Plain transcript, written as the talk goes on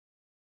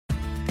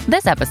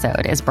This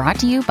episode is brought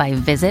to you by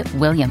Visit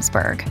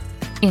Williamsburg.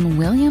 In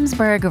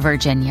Williamsburg,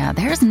 Virginia,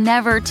 there's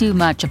never too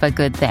much of a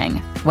good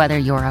thing. Whether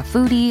you're a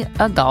foodie,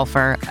 a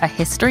golfer, a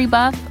history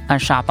buff, a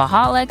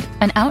shopaholic,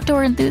 an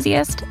outdoor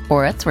enthusiast,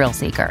 or a thrill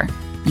seeker,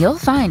 you'll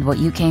find what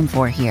you came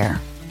for here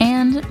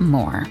and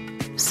more.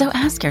 So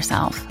ask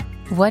yourself,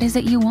 what is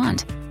it you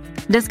want?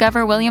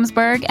 Discover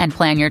Williamsburg and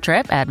plan your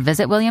trip at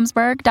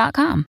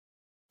visitwilliamsburg.com.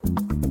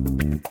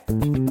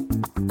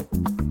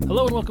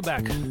 Hello and welcome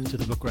back to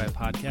the Book Riot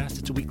Podcast.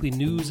 It's a weekly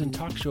news and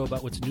talk show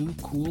about what's new,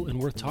 cool, and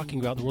worth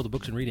talking about in the world of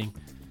books and reading.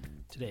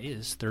 Today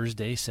is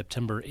Thursday,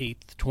 September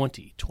 8th,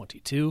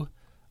 2022.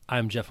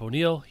 I'm Jeff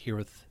O'Neill, here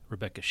with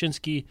Rebecca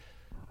Schinsky,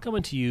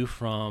 coming to you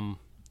from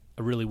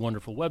a really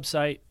wonderful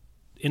website,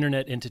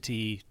 internet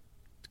entity,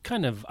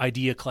 kind of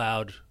idea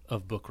cloud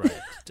of Book Riot.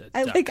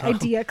 I like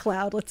idea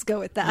cloud. Let's go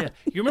with that.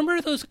 Yeah. You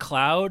remember those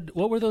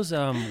what were those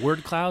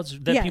word clouds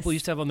that people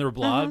used to have on their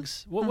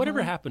blogs?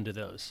 Whatever happened to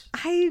those?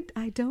 I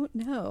don't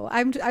know.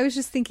 I was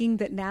just thinking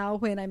that now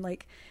when I'm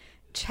like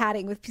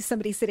chatting with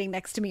somebody sitting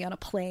next to me on a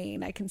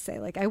plane, I can say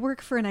like, I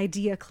work for an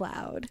idea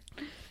cloud.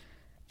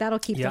 That'll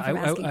keep them from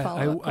asking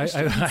follow-up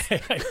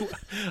questions.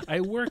 I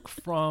work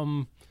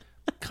from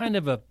kind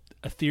of a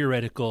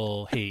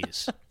theoretical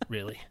haze,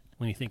 really,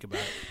 when you think about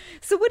it.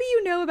 So what do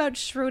you know about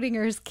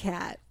Schrodinger's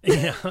cat?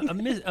 Yeah,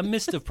 a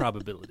mist of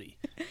probability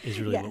is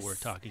really what we're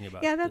talking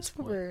about. Yeah, that's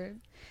what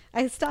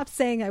I stopped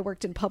saying I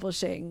worked in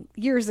publishing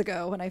years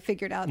ago when I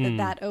figured out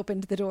that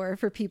opened the door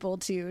for people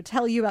to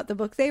tell you about the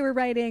book they were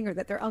writing, or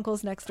that their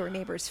uncle's next door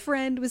neighbor's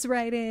friend was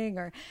writing,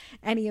 or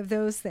any of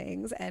those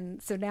things.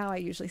 And so now I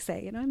usually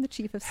say, I'm the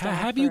chief of staff.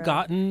 Have you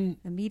gotten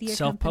a media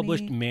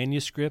self-published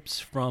manuscripts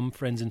from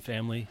friends and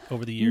family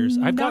over the years?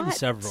 I've gotten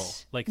several,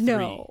 like 3.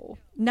 No,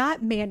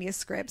 not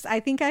manuscripts. I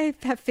think I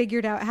have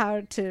figured out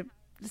how to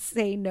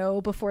say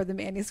no before the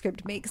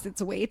manuscript makes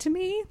its way to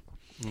me.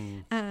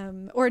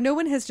 Or no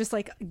one has just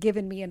like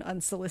given me an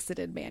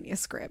unsolicited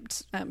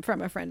manuscript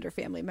from a friend or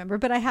family member,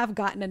 but I have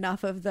gotten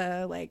enough of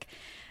the like,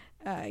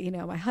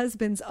 my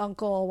husband's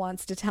uncle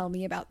wants to tell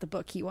me about the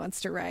book he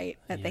wants to write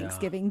at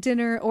Thanksgiving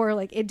dinner, or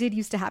like it did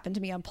used to happen to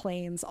me on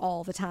planes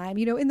all the time,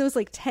 in those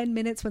like 10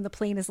 minutes when the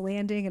plane is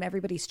landing and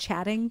everybody's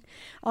chatting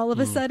all of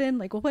a sudden,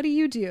 like, well, what do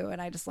you do?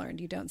 And I just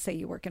learned you don't say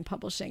you work in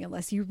publishing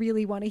unless you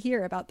really want to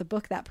hear about the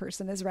book that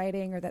person is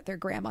writing, or that their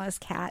grandma's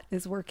cat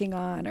is working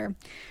on, or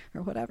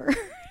whatever.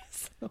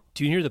 So.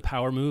 Do you hear the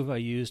power move I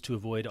use to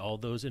avoid all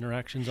those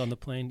interactions on the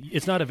plane?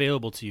 It's not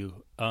available to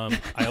you.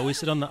 I always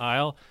sit on the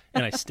aisle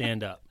and I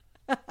stand up.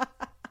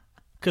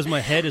 Because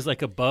my head is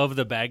like above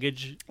the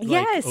baggage,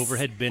 like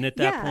overhead bin at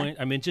that point.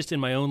 I mean, just in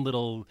my own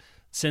little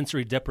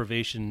sensory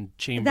deprivation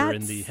chamber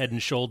in the head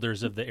and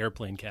shoulders of the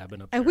airplane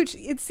cabin up there. Which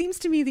it seems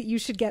to me that you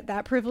should get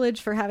that privilege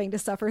for having to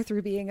suffer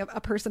through being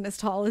a person as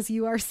tall as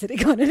you are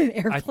sitting on an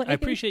airplane. I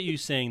appreciate you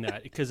saying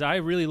that, because I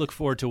really look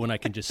forward to when I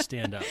can just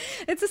stand up.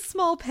 It's a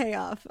small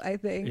payoff, I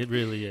think. It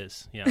really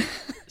is, yeah.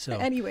 So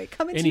anyway,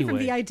 coming to you from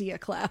the idea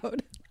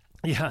cloud.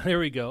 Yeah, there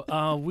we go.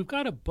 We've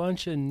got a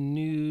bunch of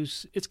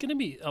news. It's going to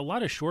be a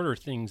lot of shorter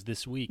things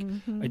this week.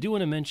 I do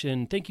want to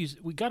mention, thank you.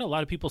 We got a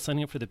lot of people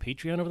signing up for the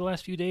Patreon over the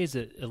last few days,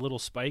 a little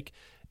spike.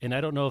 And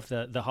I don't know if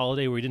the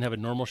holiday where we didn't have a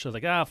normal show,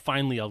 like,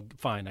 finally,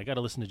 fine. I got to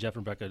listen to Jeff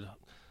and Rebecca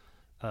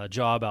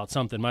jaw about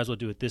something. Might as well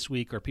do it this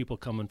week, or people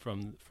coming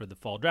for the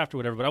fall draft or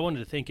whatever. But I wanted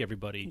to thank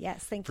everybody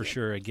for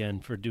sure, again,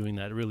 for doing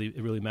that. It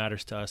really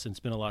matters to us, and it's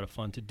been a lot of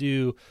fun to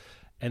do.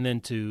 And then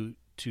to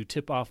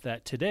tip off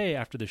that today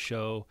after the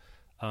show,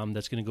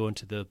 that's going to go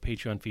into the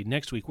Patreon feed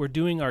next week. We're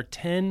doing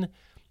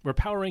we're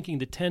power ranking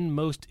the 10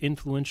 most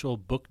influential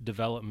book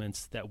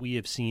developments that we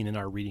have seen in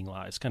our reading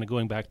lives, kind of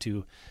going back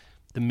to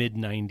the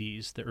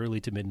mid-90s, the early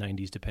to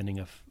mid-90s, depending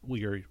if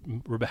we are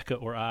Rebecca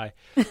or I.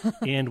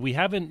 And we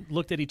haven't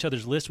looked at each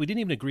other's lists. We didn't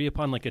even agree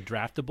upon like a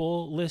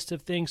draftable list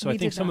of things. So I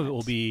think some of it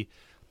will be,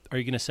 are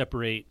you going to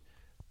separate,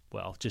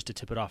 well, just to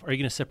tip it off, are you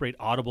going to separate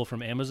Audible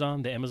from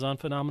Amazon, the Amazon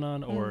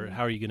phenomenon, or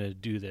how are you going to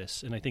do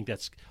this? And I think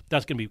that's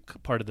going to be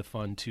part of the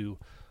fun to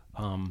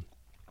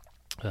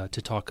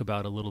talk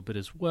about a little bit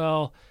as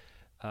well.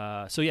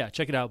 So yeah,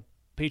 check it out,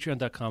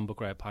 patreon.com, Book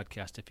Riot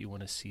Podcast, if you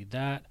want to see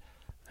that.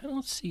 I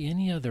don't see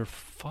any other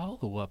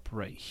follow-up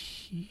right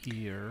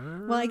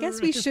here. Well, I guess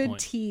we should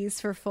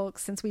tease for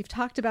folks, since we've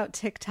talked about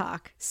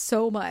TikTok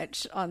so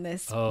much on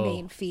this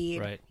main feed.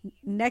 Right.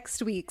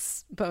 Next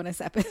week's bonus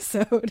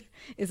episode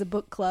is a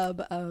book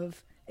club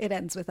of It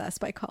Ends With Us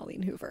by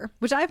Colleen Hoover,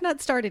 which I've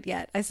not started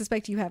yet. I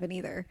suspect you haven't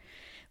either.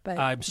 But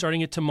I'm starting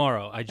it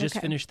tomorrow. I just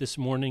finished this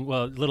morning,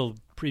 well, a little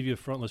preview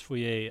of Frontless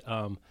Foyer,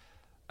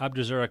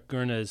 Abdulrazak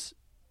Gurnah's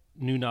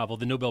new novel,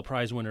 the Nobel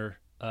Prize winner,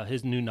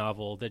 his new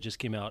novel that just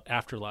came out,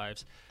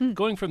 Afterlives.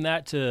 Going from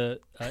that to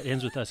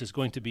Ends With Us is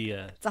going to be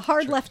it's a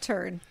hard left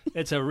turn.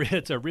 It's a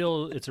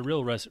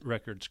real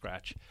record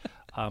scratch.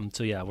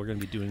 So yeah, we're going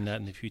to be doing that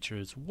in the future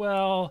as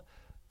well.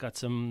 Got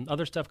some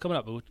other stuff coming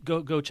up, but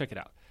go check it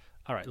out.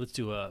 All right, let's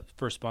do a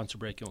first sponsor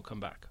break and we'll come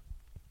back.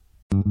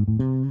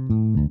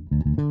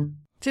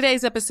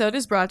 Today's episode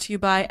is brought to you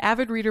by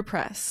Avid Reader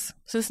Press.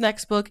 So this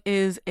next book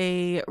is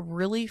a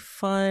really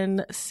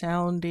fun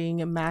sounding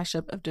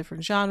mashup of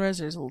different genres.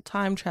 There's a little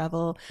time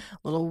travel,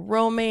 a little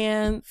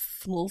romance,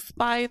 a little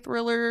spy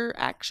thriller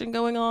action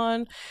going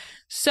on.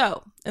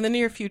 So, in the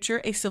near future,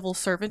 a civil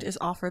servant is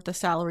offered the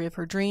salary of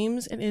her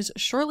dreams and is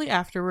shortly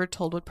afterward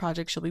told what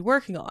project she'll be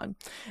working on.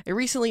 A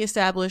recently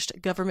established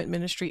government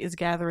ministry is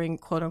gathering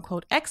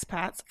quote-unquote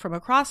expats from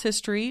across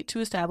history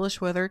to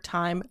establish whether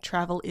time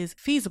travel is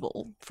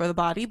feasible for the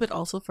body, but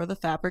also for the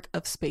fabric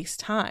of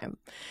space-time.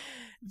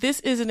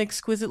 This is an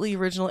exquisitely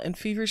original and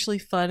feverishly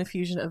fun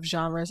fusion of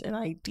genres and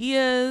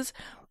ideas.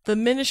 The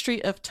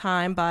Ministry of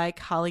Time by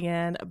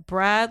Kalyan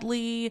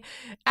Bradley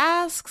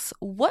asks,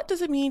 what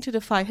does it mean to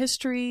defy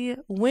history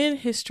when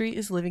history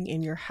is living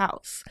in your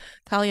house?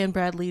 Kalyan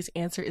Bradley's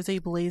answer is a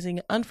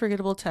blazing,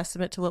 unforgettable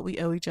testament to what we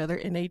owe each other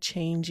in a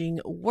changing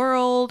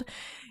world.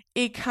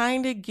 It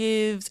kind of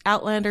gives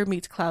Outlander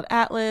meets Cloud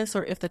Atlas,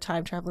 or If the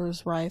Time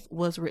Traveler's Wife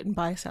was written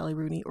by Sally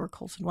Rooney or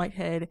Colson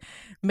Whitehead.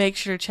 Make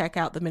sure to check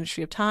out The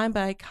Ministry of Time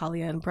by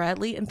Kalyan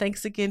Bradley. And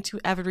thanks again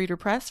to Avid Reader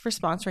Press for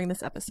sponsoring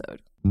this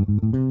episode.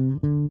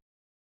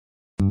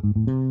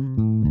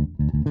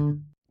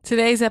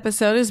 Today's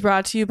episode is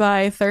brought to you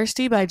by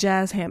Thirsty by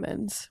Jazz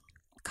Hammonds.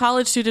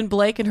 College student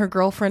Blake and her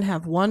girlfriend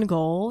have one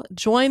goal: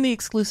 join the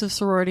exclusive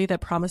sorority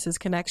that promises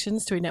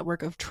connections to a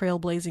network of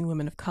trailblazing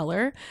women of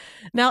color.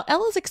 Now,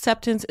 Ella's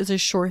acceptance is a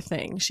sure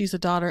thing. She's a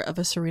daughter of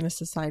a Serena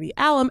Society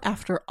alum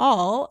after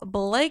all.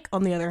 Blake,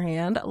 on the other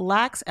hand,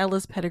 lacks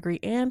Ella's pedigree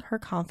and her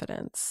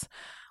confidence.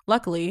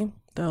 Luckily,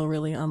 though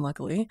really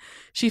unluckily,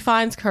 she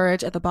finds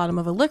courage at the bottom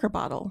of a liquor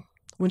bottle.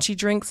 When she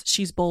drinks,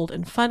 she's bold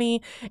and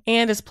funny,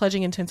 and as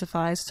pledging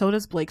intensifies, so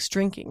does Blake's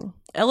drinking.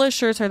 Ella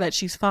assures her that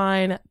she's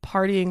fine.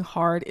 Partying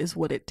hard is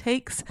what it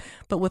takes,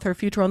 but with her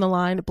future on the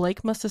line,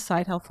 Blake must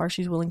decide how far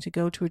she's willing to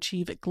go to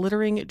achieve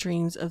glittering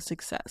dreams of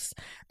success.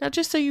 Now,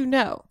 just so you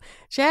know,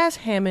 Jazz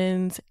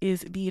Hammonds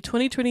is the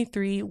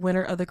 2023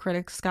 winner of the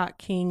Critics Scott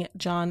King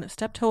John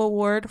Steptoe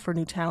Award for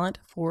New Talent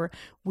for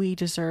We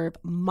Deserve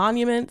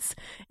Monuments,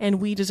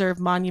 and We Deserve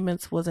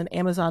Monuments was an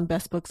Amazon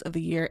Best Books of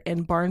the Year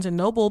and Barnes &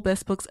 Noble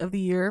Best Books of the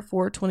Year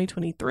for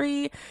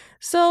 2023.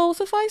 So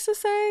suffice to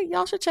say,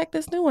 y'all should check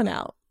this new one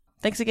out.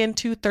 Thanks again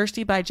to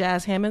Thirsty by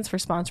Jazz Hammonds for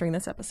sponsoring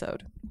this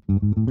episode.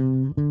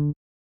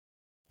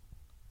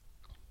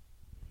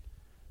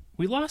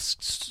 We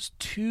lost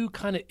two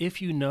kind of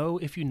if you know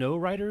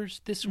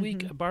writers this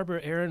week,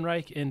 Barbara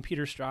Ehrenreich and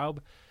Peter Straub.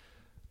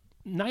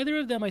 Neither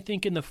of them, I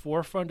think, in the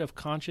forefront of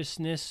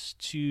consciousness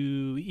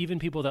to even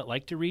people that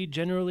like to read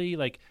generally.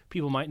 Like,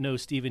 people might know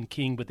Stephen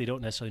King, but they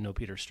don't necessarily know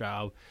Peter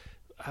Straub.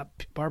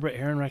 Barbara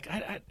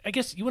Ehrenreich, I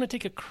guess you want to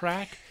take a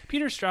crack.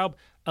 Peter Straub,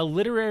 a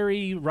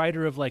literary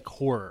writer of like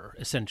horror,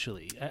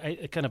 essentially,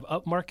 a kind of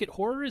upmarket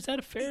horror. Is that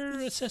a fair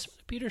assessment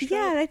of Peter Straub?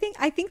 Yeah,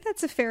 I think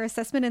that's a fair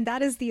assessment, and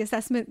that is the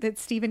assessment that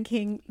Stephen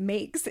King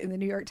makes in the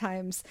New York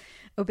Times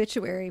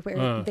obituary,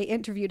 where they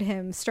interviewed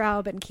him.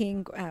 Straub and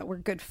King were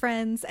good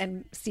friends,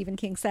 and Stephen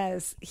King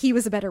says he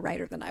was a better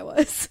writer than I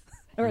was.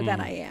 Or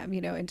than I am,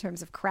 in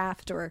terms of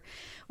craft or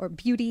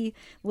beauty,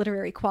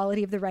 literary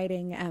quality of the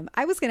writing.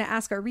 I was going to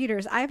ask our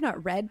readers, I have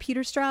not read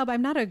Peter Straub.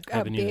 I'm not a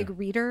big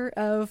reader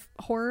of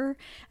horror,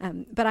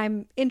 but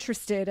I'm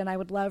interested, and I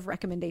would love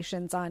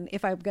recommendations on,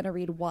 if I'm going to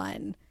read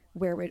one,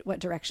 what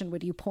direction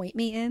would you point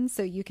me in?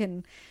 So you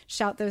can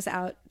shout those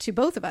out to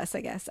both of us,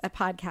 I guess, at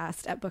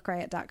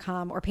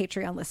podcast@bookriot.com, or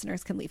Patreon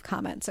listeners can leave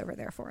comments over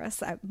there for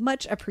us. I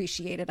much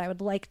appreciate it. I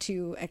would like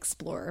to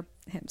explore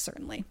him,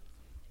 certainly.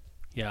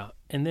 Yeah,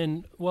 and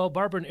then,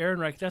 Barbara and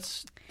Ehrenreich,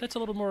 that's a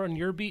little more on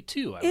your beat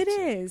too, I would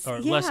say. Is. Or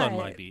yeah. less on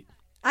my beat.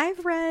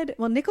 I've read,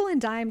 Nickel and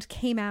Dimed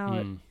came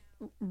out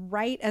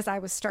right as I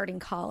was starting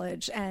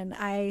college, and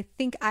I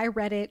think I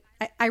read it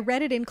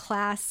in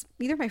class,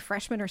 either my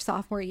freshman or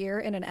sophomore year,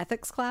 in an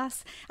ethics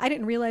class. I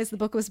didn't realize the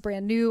book was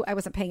brand new. I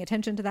wasn't paying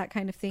attention to that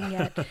kind of thing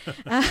yet.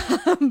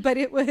 But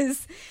it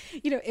was,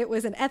 it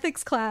was an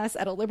ethics class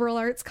at a liberal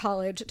arts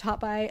college taught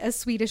by a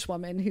Swedish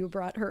woman who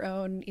brought her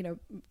own,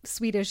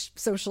 Swedish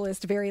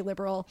socialist, very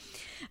liberal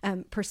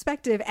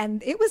perspective.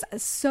 And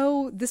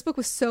this book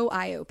was so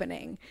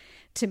eye-opening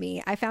to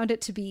me. I found it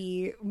to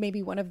be maybe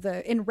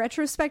in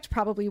retrospect,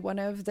 probably one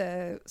of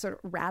the sort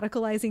of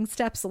radicalizing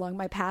steps along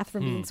my path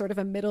from being sort of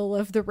a middle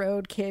of the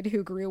road kid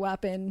who grew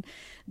up in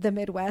the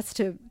Midwest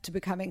to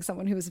becoming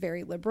someone who was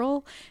very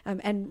liberal,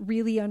 and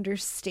really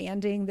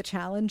understanding the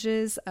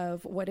challenges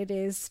of what it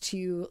is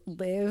to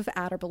live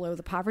at or below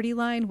the poverty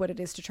line, what it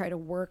is to try to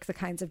work the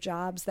kinds of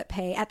jobs that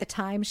pay. At the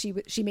time, she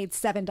made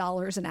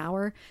 $7 an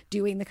hour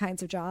doing the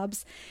kinds of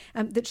jobs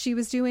that she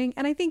was doing.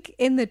 And I think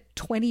in the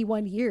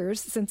 21 years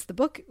since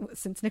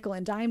Nickel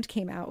and Dimed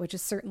came out, which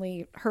is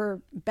certainly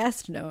her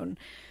best known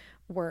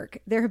work,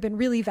 there have been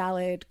really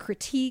valid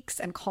critiques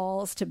and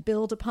calls to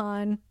build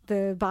upon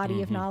the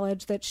body of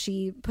knowledge that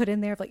she put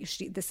in there. Like,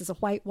 this is a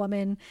white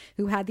woman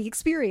who had the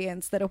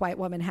experience that a white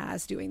woman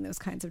has doing those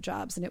kinds of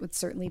jobs, and it would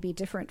certainly be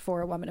different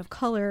for a woman of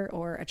color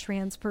or a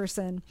trans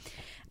person.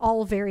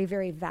 All very,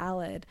 very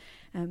valid.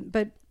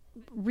 But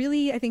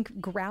really, I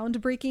think,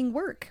 groundbreaking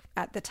work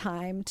at the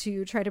time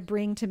to try to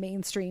bring to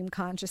mainstream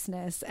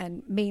consciousness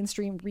and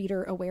mainstream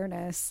reader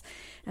awareness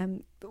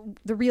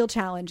the real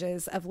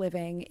challenges of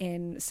living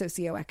in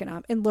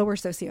lower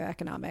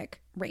socioeconomic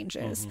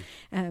ranges.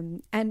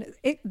 And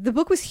the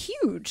book was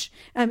huge.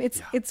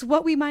 It's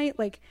what we might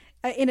like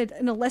in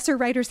a lesser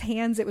writer's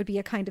hands. It would be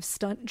a kind of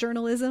stunt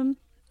journalism,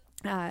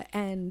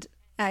 and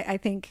I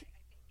think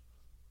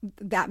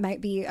that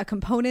might be a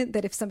component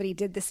that if somebody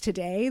did this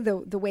today,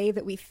 the way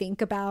that we think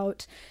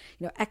about,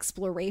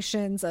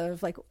 explorations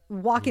of like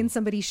walk in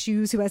somebody's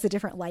shoes who has a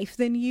different life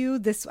than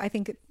you, I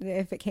think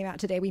if it came out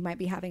today, we might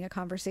be having a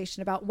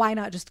conversation about why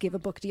not just give a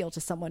book deal to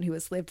someone who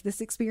has lived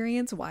this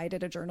experience? Why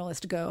did a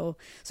journalist go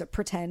sort of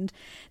pretend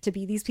to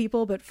be these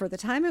people? But for the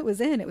time it was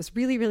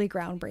really, really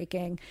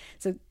groundbreaking.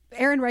 So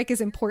Aaron Reich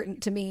is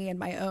important to me in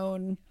my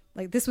own,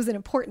 like this was an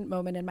important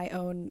moment in my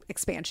own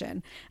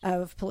expansion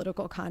of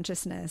political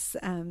consciousness,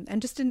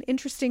 and just an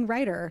interesting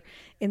writer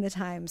in the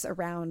times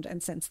around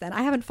and since then.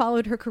 I haven't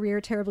followed her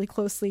career terribly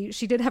closely.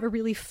 She did have a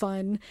really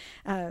fun,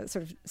 sort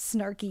of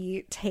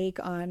snarky take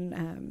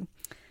on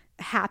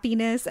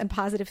happiness and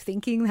positive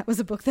thinking. That was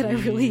a book that I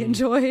really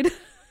enjoyed.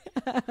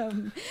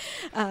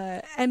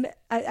 And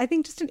I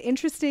think just an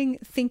interesting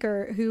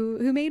thinker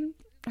who made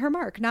her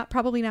mark,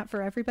 probably not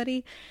for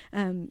everybody,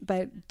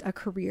 but a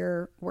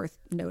career worth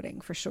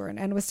noting for sure,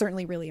 and was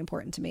certainly really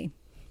important to me.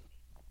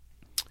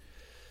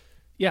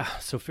 Yeah,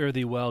 so fare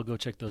thee well. Go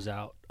check those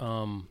out.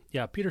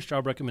 Peter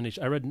Straub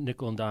recommendation. I read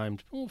Nickel and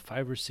Dimed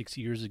 5 or 6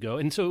 years ago,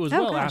 and so it was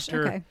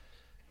after. Okay.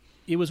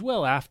 It was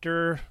well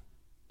after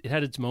it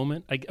had its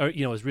moment.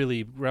 It was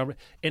really,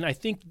 and I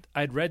think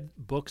I'd read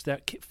books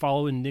that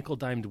follow in Nickel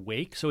Dimed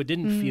wake, so it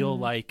didn't feel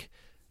like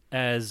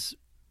as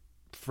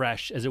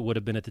fresh as it would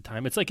have been at the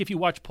time. It's like if you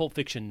watch Pulp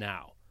Fiction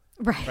now,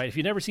 right? If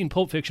you've never seen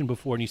Pulp Fiction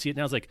before and you see it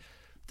now, it's like,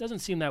 it doesn't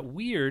seem that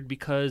weird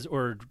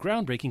or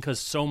groundbreaking because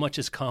so much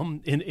has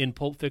come in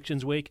Pulp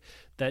Fiction's wake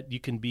that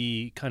you can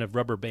be kind of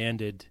rubber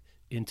banded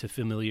into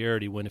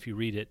familiarity when if you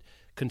read it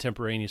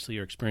contemporaneously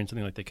or experience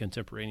something like that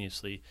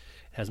contemporaneously, it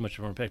has much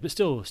of an impact, but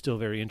still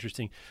very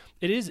interesting.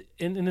 It is,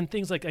 and then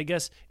things like, I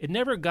guess, it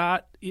never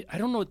got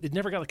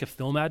like a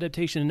film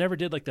adaptation. It never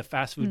did like the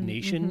Fast Food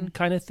Nation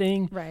kind of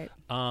thing. Right.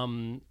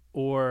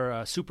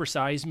 Or Super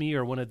Size Me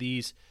or one of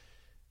these.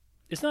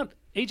 It's not,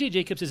 A.J.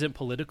 Jacobs isn't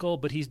political,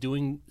 but he's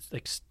doing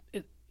like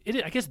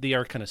I guess they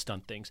are kind of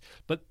stunt things.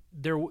 But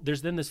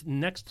there's then this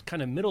next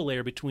kind of middle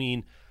layer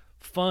between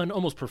fun,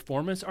 almost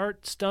performance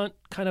art stunt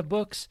kind of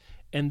books,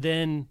 and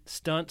then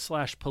stunt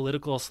 /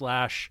 political /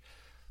 I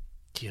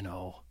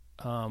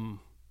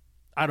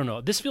don't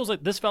know. This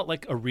felt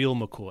like a real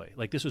McCoy.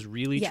 Like this was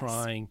really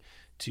trying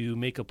to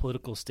make a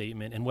political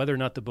statement, and whether or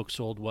not the book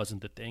sold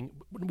wasn't the thing.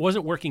 It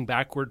wasn't working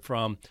backward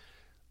from,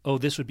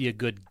 this would be a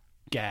good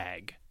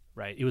gag,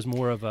 right? It was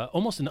more of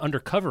almost an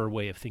undercover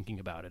way of thinking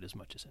about it as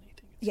much as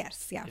anything.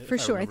 Yes, yeah, for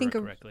sure. I think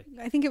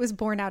it was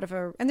born out of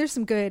and there's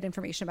some good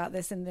information about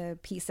this in the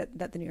piece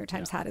that the New York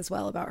Times had as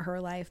well about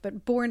her life,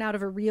 but born out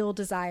of a real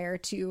desire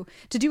to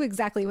do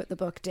exactly what the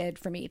book did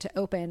for me, to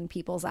open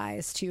people's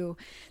eyes to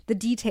the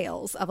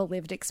details of a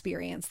lived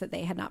experience that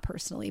they had not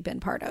personally been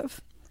part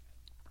of.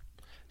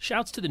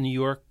 Shouts to the New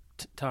York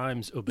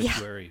Times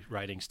obituary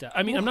writing staff.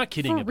 I mean, I'm not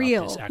kidding about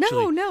real. this,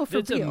 actually. No, for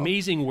it's real.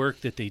 Amazing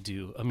work that they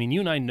do. I mean, you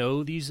and I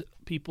know these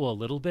people a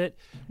little bit,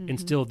 and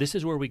still this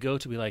is where we go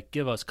to be like,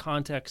 give us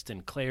context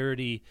and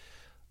clarity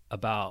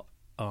about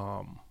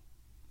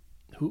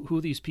who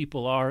these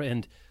people are.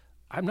 And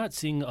I'm not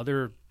seeing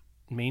other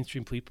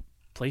mainstream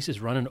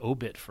places run an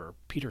obit for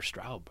Peter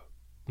Straub.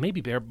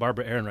 Maybe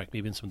Barbara Ehrenreich,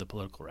 maybe in some of the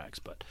political racks,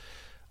 but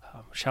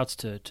shouts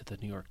to the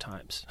New York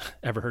Times.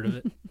 Ever heard of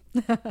it?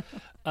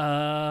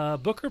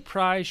 Booker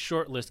Prize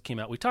shortlist came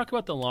out. We talked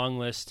about the long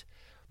list.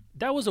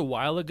 That was a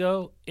while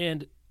ago.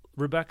 And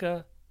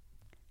Rebecca,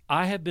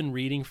 I have been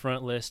reading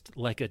Front List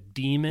like a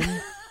demon.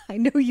 I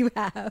know you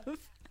have.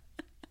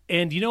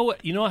 And you know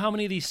what? You know how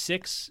many of these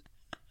 6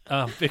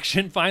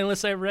 fiction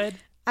finalists I read?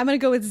 I'm going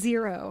to go with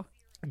 0.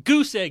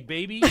 Goose egg,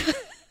 baby.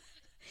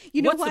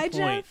 You know What's why, the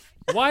point? Jeff?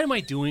 Why am I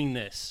doing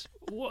this?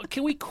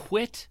 Can we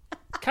quit?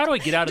 How do I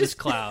get out of this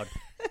cloud?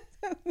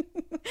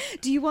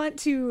 Do you want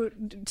to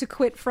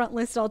quit Front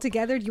List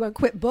altogether? Do you want to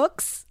quit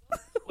books?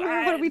 What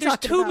are we There's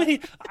talking too about?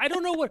 many. I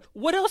don't know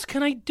what else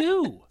can I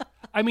do?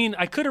 I mean,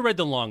 I could have read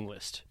the long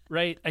list,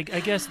 right? I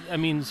guess, I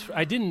mean,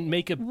 I didn't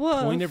make a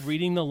point of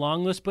reading the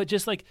long list, but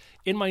just like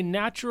in my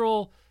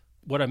natural,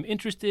 what I'm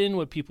interested in,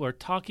 what people are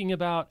talking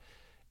about,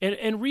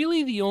 and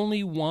really the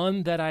only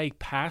one that I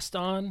passed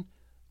on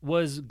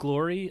was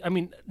Glory. I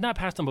mean, not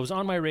passed on, but was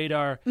on my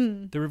radar.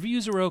 The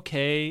reviews were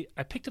okay.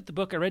 I picked up the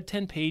book. I read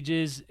 10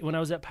 pages when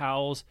I was at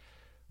Powell's,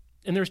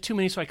 and there was too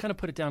many, so I kind of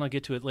put it down. I'll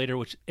get to it later.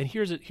 And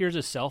here's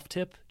a self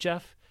tip,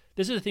 Jeff.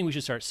 This is the thing we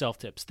should start, self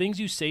tips. Things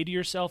you say to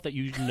yourself that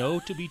you know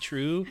to be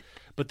true,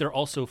 but they're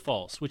also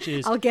false, which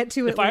is... I'll get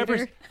to it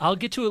later. I'll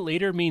get to it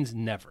later means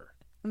never.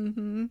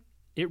 Mm-hmm.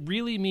 It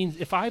really means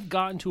if I've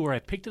gotten to where I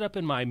picked it up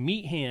in my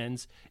meat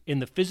hands in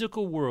the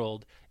physical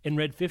world and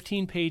read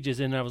 15 pages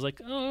and I was like,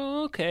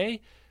 oh,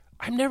 okay,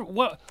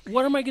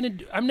 What am I going to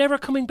do? I'm never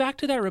coming back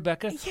to that,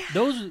 Rebecca.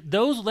 Yeah.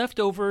 Those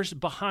leftovers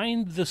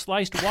behind the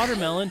sliced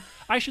watermelon,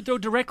 I should throw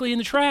directly in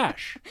the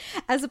trash.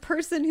 As a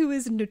person who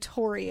is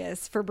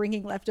notorious for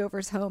bringing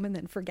leftovers home and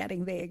then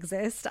forgetting they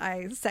exist,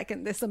 I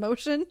second this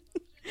emotion.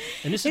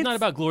 And this is not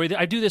about glory.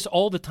 I do this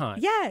all the time.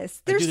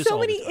 Yes, there's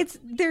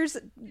there's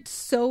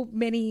so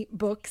many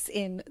books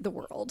in the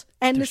world,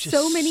 and There's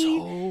so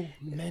many.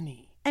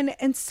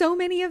 And so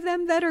many of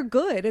them that are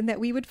good and that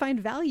we would find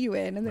value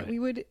in and that we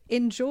would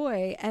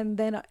enjoy. And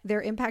then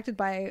they're impacted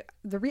by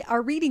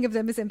our reading of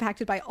them is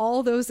impacted by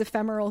all those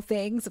ephemeral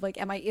things of like,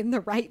 am I in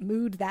the right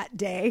mood that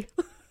day?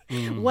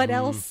 What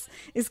else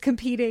is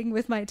competing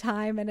with my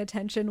time and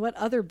attention? What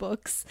other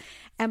books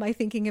am I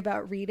thinking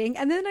about reading?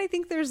 And then I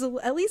think there's,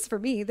 at least for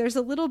me, there's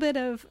a little bit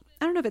of,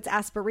 I don't know if it's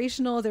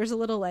aspirational. There's a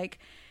little like,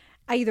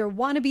 I either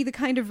want to be the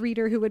kind of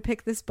reader who would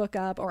pick this book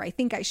up, or I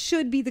think I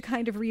should be the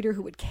kind of reader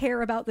who would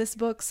care about this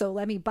book. So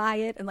let me buy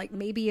it. And like,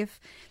 maybe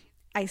if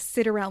I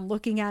sit around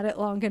looking at it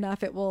long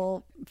enough, it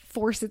will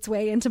force its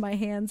way into my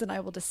hands and I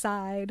will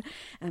decide.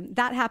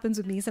 That happens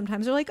with me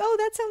sometimes. They're like, oh,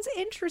 that sounds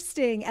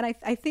interesting. And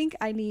I think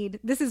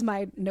this is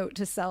my note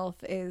to self,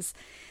 is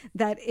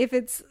that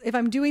if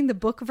I'm doing the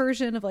book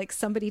version of like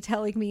somebody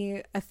telling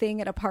me a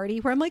thing at a party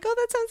where I'm like, oh,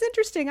 that sounds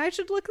interesting, I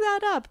should look that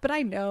up. But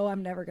I know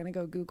I'm never going to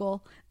go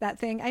Google that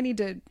thing. I need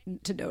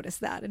to notice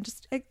that and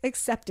just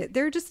accept it.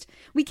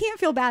 We can't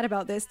feel bad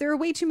about this. There are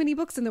way too many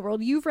books in the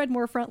world. You've read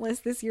more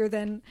Frontlist this year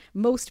than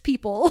most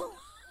people.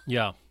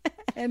 Yeah.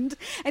 And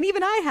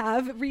even I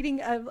have,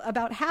 reading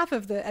about half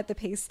of at the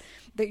pace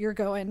that you're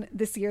going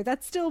this year.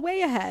 That's still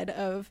way ahead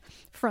of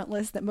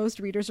Frontlist that most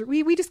readers are.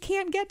 We just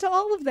can't get to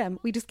all of them.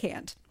 We just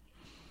can't.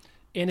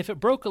 And if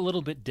it broke a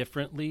little bit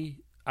differently,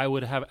 I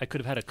could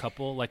have had a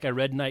couple. Like I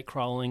read Night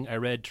Crawling, I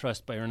read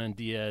Trust by Hernan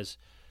Diaz.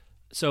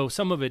 So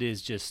some of it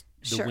is just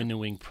the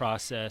winnowing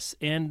process.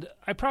 And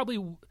I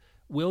probably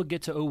will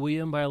get to O.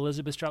 William by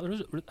Elizabeth Strout.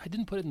 I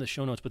didn't put it in the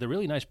show notes, but a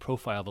really nice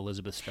profile of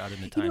Elizabeth Strout in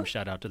the Times.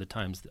 Shout out to the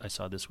Times I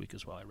saw this week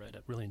as well. I read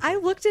it. Really enjoyed it. I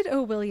looked at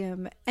O.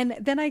 William, and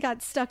then I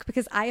got stuck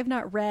because I have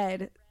not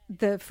read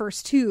the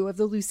first two of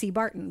the Lucy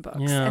Barton books.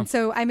 Yeah. And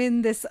so I'm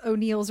in this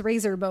O'Neill's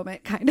Razor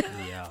moment kind of.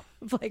 Yeah.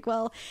 Like,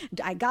 well,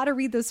 I got to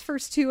read those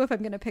first two if I'm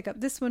going to pick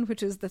up this one,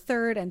 which is the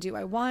third. And do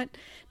I want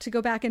to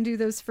go back and do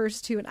those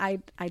first two? And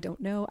I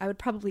don't know. I would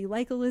probably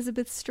like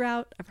Elizabeth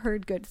Strout. I've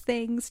heard good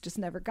things, just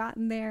never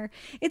gotten there.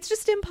 It's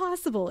just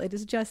impossible. It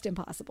is just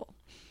impossible.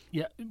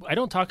 Yeah, I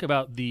don't talk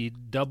about the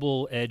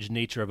double-edged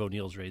nature of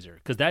O'Neill's Razor,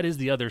 because that is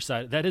the other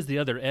side. That is the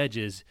other edge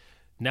is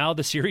now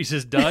the series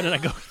is done and I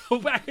go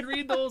back and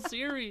read the whole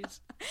series.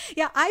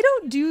 Yeah, I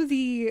don't do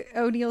the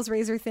O'Neill's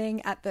Razor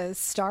thing at the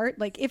start.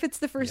 Like if it's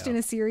the first in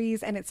a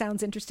series and it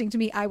sounds interesting to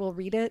me, I will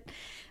read it.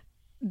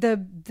 The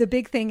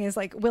big thing is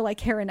like, will I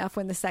care enough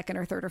when the second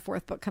or third or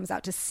fourth book comes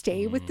out to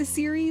stay with the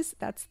series?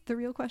 That's the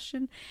real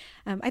question.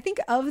 I think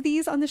of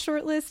these on the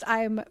short list,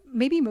 I'm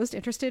maybe most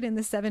interested in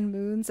The Seven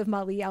Moons of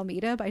Mali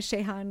Almeida by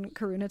Shehan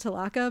Karuna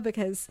Talaka,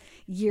 because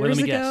years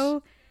ago...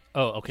 Guess.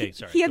 Oh, okay.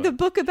 Sorry. He had the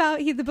book about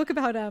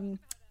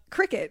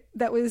cricket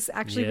that was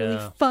actually really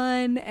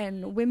fun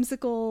and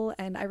whimsical,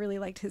 and I really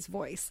liked his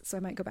voice, so I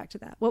might go back to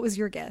that. What was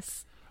your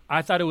guess?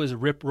 I thought it was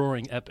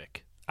rip-roaring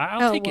epic.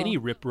 I'll take any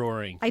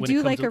rip-roaring. I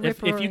do like a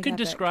rip-roaring If you can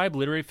epic. describe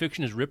literary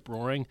fiction as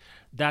rip-roaring,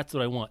 that's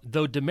what I want.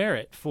 Though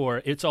demerit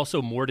for it's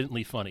also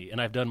mordantly funny, and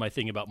I've done my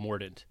thing about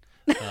mordant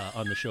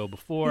on the show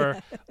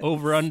before. Yes.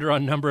 Over-under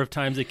on number of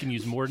times they can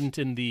use mordant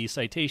in the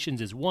citations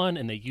is 1,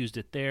 and they used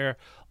it there.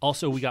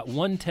 Also, we got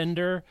 1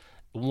 tender,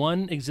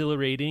 1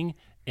 exhilarating,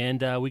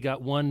 and we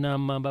got 1,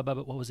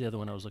 what was the other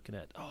one I was looking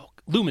at? Oh,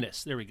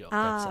 luminous. There we go.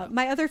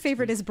 My other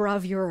favorite is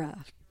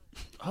bravura.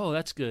 Oh,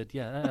 that's good.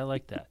 Yeah, I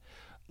like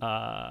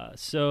that.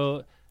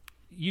 So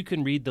you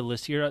can read the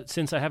list here.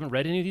 Since I haven't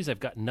read any of these, I've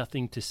got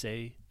nothing to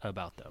say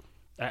about them.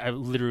 I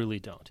literally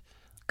don't.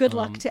 Good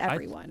luck to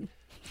everyone.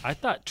 I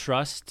thought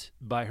Trust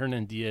by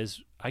Hernan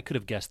Diaz, I could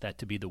have guessed that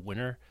to be the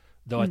winner,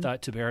 though I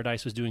thought To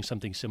Paradise was doing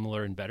something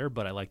similar and better,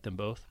 but I like them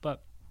both.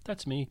 But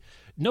that's me.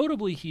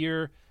 Notably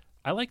here,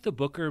 I like the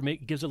Booker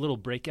gives a little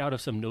breakout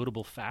of some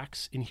notable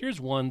facts. And here's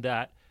one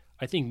that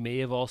I think may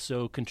have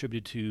also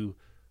contributed to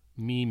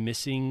me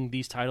missing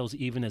these titles,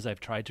 even as I've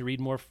tried to read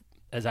more,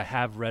 as I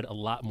have read a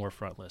lot more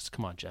Frontlist.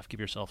 Come on, Jeff, give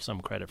yourself some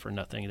credit for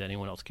nothing that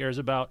anyone else cares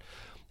about.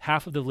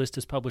 Half of the list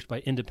is published by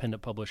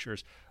independent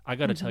publishers. I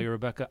got to tell you,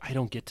 Rebecca, I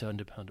don't get to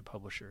independent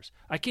publishers.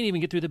 I can't even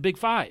get through the big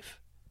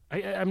 5.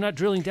 I'm not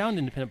drilling down to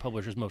independent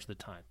publishers most of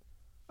the time.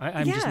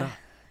 I'm just not.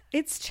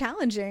 It's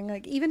challenging.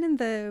 Like even in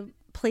the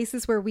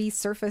places where we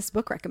surface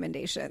book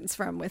recommendations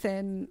from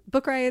within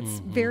Book Riot's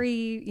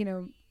very,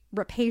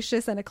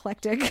 rapacious and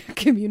eclectic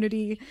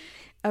community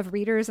of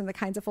readers and the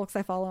kinds of folks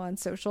I follow on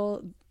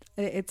social,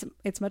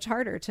 it's much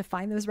harder to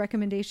find those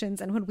recommendations.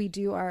 And when we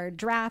do our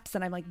drafts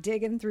and I'm like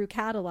digging through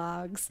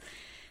catalogs,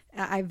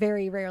 I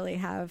very rarely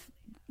have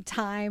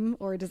time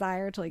or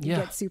desire to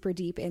get super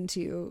deep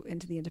into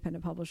the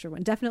independent publisher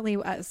one. Definitely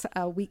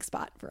a weak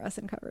spot for us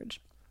in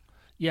coverage.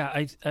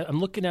 Yeah, I'm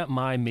looking at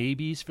my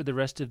maybes for the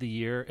rest of the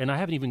year, and I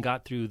haven't even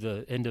got through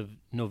the end of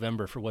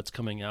November for what's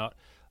coming out.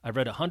 I've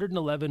read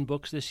 111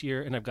 books this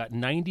year, and I've got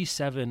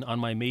 97 on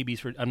my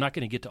maybes. I'm not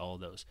going to get to all of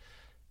those.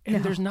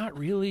 And there's not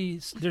really,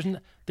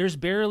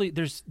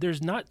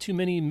 there's not too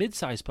many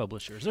mid-sized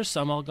publishers. There's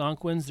some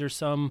Algonquins, there's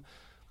some,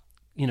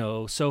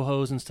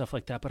 Sohos and stuff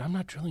like that, but I'm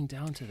not drilling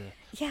down to the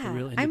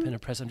real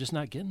independent press. I'm just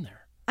not getting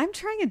there. I'm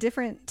trying a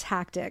different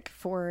tactic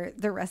for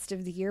the rest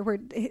of the year, where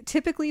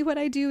typically what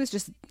I do is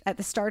just at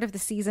the start of the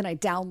season, I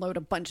download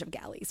a bunch of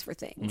galleys for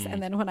things.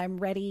 And then when I'm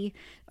ready,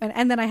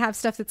 and then I have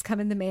stuff that's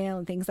come in the mail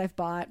and things I've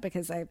bought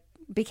because I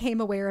became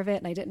aware of it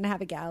and I didn't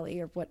have a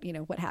galley or what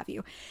have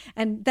you.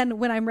 And then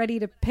when I'm ready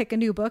to pick a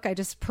new book, I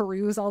just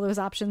peruse all those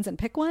options and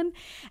pick one.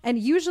 And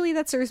usually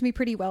that serves me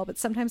pretty well, but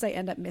sometimes I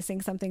end up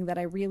missing something that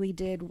I really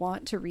did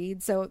want to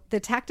read. So the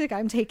tactic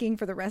I'm taking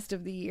for the rest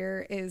of the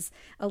year is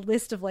a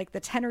list of like the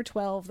 10 or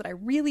 12 that I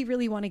really,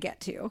 really want to get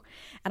to.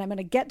 And I'm going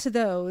to get to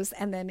those.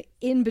 And then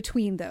in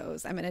between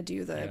those, I'm going to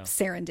do the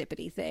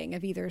serendipity thing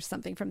of either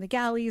something from the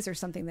galleys or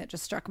something that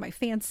just struck my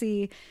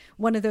fancy.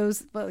 One of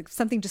those, like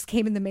something just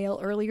came in the mail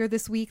earlier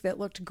this week that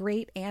looked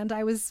great, and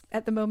I was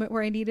at the moment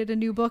where I needed a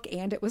new book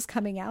and it was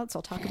coming out, so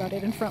I'll talk about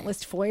it in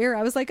Frontlist Foyer.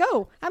 I was like,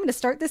 oh, I'm going to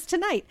start this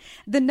tonight.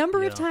 The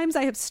number of times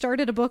I have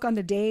started a book on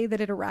the day that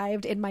it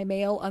arrived in my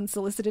mail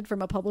unsolicited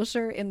from a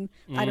publisher in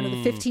I don't know,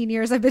 the 15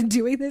 years I've been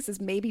doing this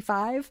is maybe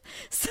 5.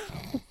 So,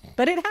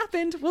 but it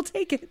happened. We'll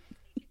take it.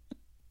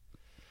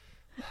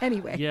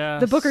 Anyway,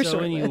 the Booker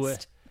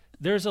shortlist.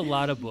 There's a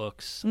lot of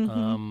books. I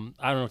don't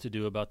know what to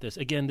do about this.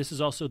 Again, this is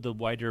also the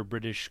wider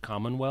British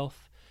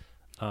Commonwealth.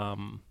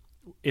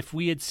 If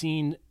we had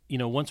seen,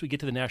 once we get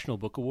to the National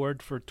Book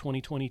Award for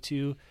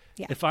 2022,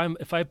 if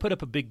I put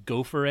up a big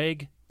gopher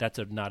egg, that's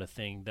not a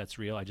thing. That's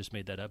real. I just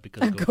made that up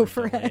because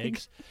gopher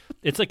eggs.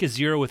 It's like a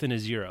 0 within a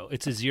 0.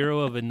 It's a 0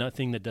 of a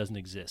nothing that doesn't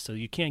exist. So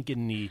you can't get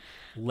any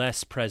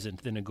less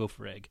present than a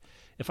gopher egg.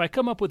 If I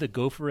come up with a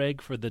gopher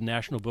egg for the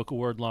National Book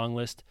Award long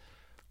list,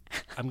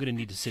 I'm going to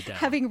need to sit down.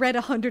 Having read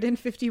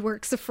 150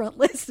 works of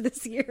Frontlist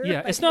this year.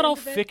 Yeah, it's not all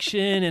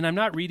fiction, and I'm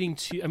not reading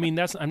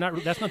that's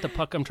not the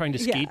puck I'm trying to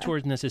skate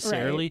towards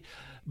necessarily. Right.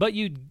 But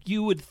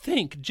you would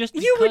think, just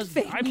because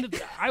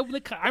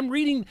I'm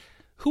reading.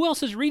 Who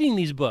else is reading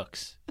these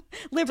books?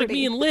 Liberty. It's like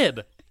me and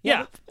Lib.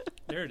 Yeah,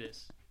 there it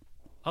is.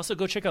 Also,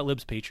 go check out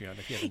Lib's Patreon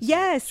if you haven't seen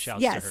it.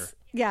 Shouts to her.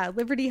 Yeah,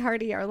 Liberty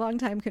Hardy, our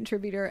longtime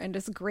contributor and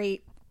just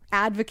great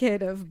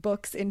advocate of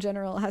books in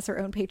general, has her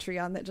own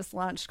Patreon that just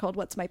launched called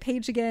What's My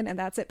Page Again, and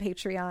that's at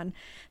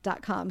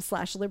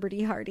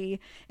patreon.com/libertyhardy.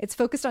 It's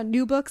focused on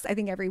new books. I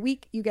think every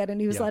week you get a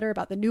newsletter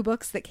about the new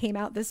books that came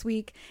out this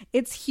week.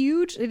 It's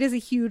huge. It is a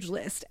huge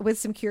list with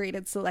some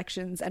curated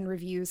selections and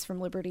reviews from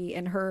Liberty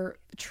in her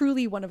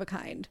truly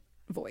one-of-a-kind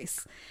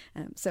voice.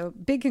 So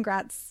big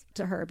congrats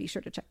to her. Be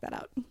sure to check that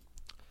out.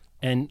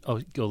 And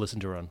go listen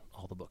to her on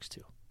all the books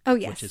too. Oh,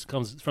 yes. Which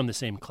comes from the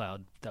same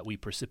cloud that we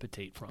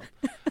precipitate from.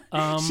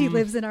 She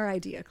lives in our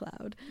idea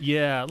cloud.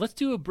 Yeah. Let's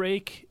do a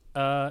break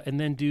and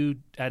then do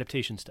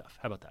adaptation stuff.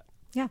 How about that?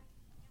 Yeah.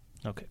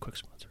 Okay, quick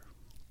sponsor.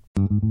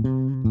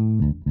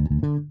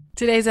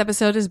 Today's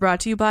episode is brought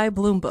to you by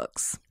Bloom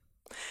Books.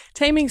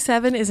 Taming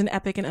Seven is an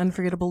epic and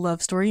unforgettable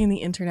love story in the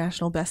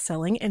international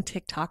best-selling and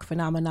TikTok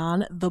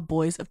phenomenon The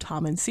Boys of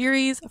Tommen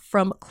series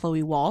from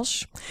Chloe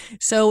Walsh.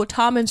 So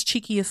Tommen's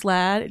cheekiest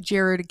lad,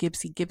 Jared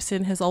Gibbsy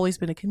Gibson, has always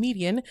been a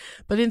comedian,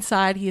 but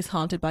inside he is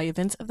haunted by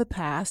events of the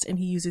past and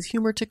he uses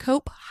humor to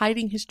cope,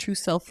 hiding his true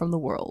self from the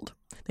world.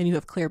 Then you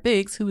have Claire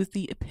Biggs, who is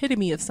the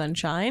epitome of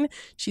sunshine.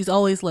 She's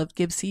always loved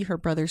Gibbsy, her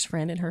brother's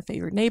friend and her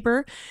favorite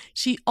neighbor.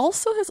 She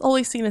also has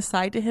always seen a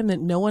side to him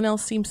that no one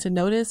else seems to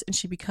notice, and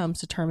she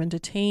becomes determined to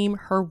tame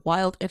her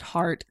wild at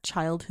heart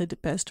childhood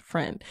best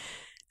friend.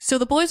 So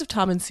the Boys of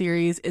Tommen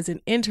series is an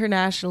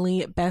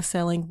internationally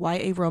best-selling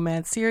YA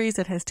romance series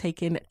that has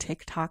taken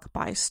TikTok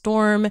by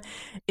storm.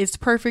 It's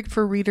perfect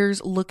for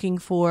readers looking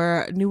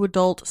for new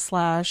adult /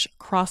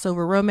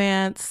 crossover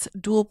romance,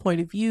 dual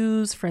point of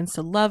views, friends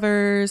to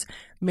lovers,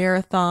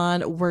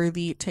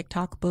 marathon-worthy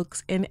TikTok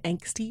books, and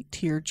angsty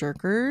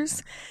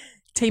tearjerkers.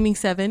 Taming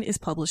Seven is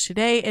published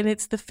today, and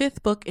it's the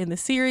 5th book in the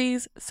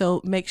series, so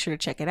make sure to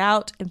check it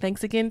out. And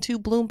thanks again to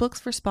Bloom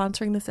Books for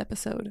sponsoring this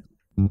episode.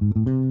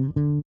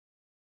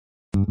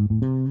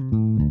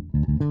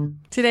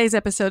 Today's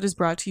episode is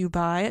brought to you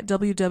by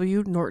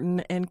W.W. Norton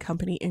and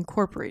Company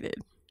Incorporated.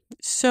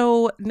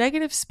 So,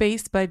 Negative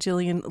Space by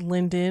Gillian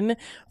Linden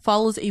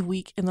follows a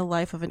week in the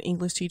life of an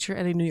English teacher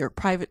at a New York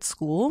private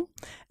school.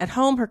 At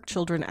home, her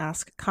children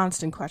ask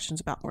constant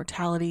questions about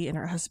mortality, and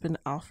her husband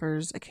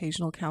offers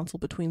occasional counsel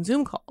between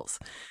Zoom calls.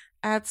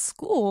 At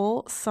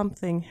school,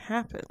 something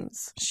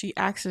happens. She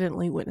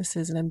accidentally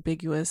witnesses an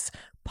ambiguous,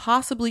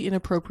 possibly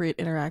inappropriate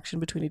interaction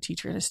between a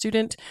teacher and a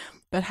student,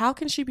 but how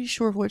can she be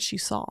sure of what she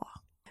saw?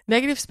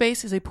 Negative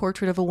Space is a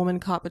portrait of a woman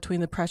caught between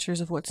the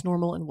pressures of what's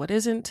normal and what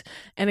isn't,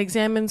 and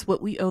examines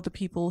what we owe the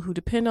people who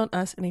depend on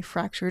us in a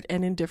fractured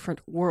and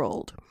indifferent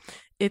world.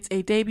 It's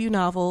a debut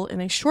novel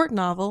and a short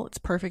novel. It's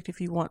perfect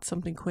if you want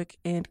something quick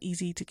and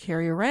easy to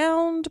carry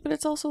around, but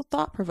it's also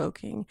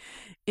thought-provoking.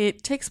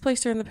 It takes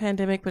place during the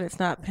pandemic, but it's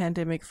not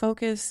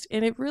pandemic-focused,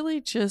 and it really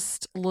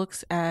just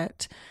looks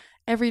at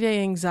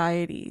everyday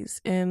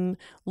anxieties and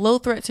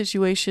low-threat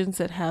situations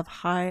that have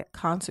high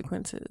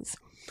consequences.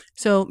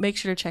 So make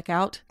sure to check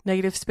out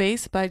Negative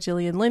Space by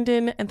Gillian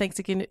Linden, and thanks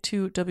again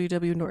to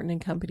W.W. Norton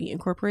 & Company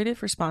Incorporated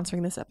for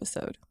sponsoring this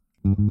episode.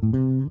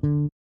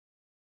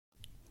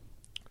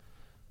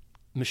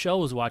 Michelle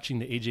was watching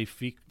the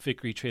AJ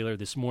Fikry trailer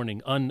this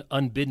morning,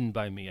 unbidden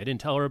by me. I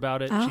didn't tell her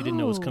about it. She didn't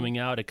know it was coming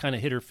out. It kind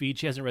of hit her feed.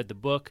 She hasn't read the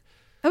book.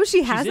 Oh,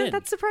 she hasn't?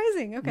 That's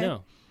surprising. Okay.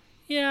 No.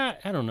 Yeah,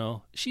 I don't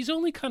know. She's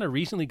only kind of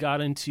recently got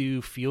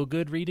into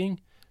feel-good reading.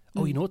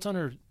 Oh, you know what's on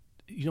her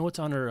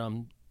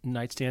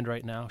nightstand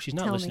right now? She's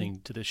not listening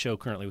to the show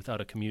currently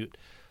without a commute.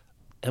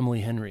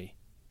 Emily Henry.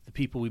 The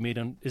People We Meet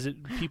on... Is it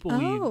People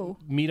We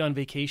Meet on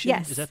Vacation?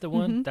 Yes. Is that the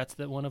one? Mm-hmm. That's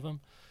the one of them?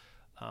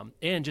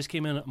 And just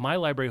came in, my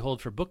library hold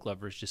for book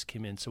lovers just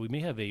came in, so we may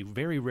have a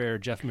very rare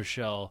Jeff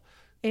Michelle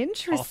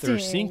author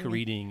sync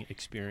reading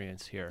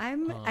experience here.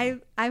 I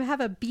have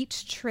a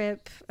beach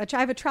trip. I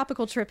have a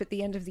tropical trip at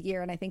the end of the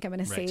year, and I think I'm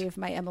going to save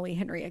my Emily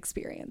Henry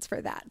experience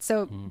for that.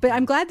 So, but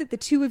I'm glad that the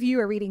two of you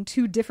are reading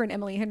two different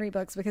Emily Henry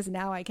books, because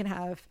now I can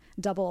have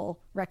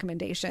double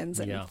recommendations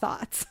and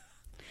thoughts.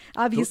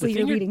 Obviously,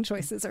 your reading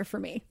choices are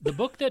for me. The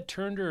book that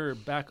turned her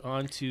back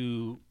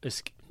onto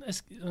is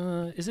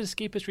it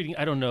escapist reading?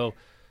 I don't know.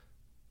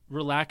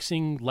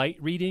 Relaxing light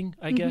reading,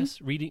 I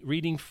guess.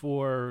 Reading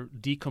for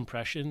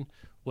decompression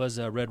was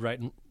Red,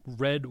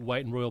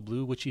 White, and Royal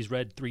Blue, which she's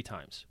read 3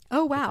 times.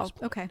 Oh, wow.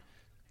 Okay.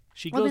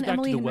 She goes back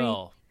to the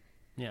well.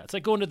 Yeah, it's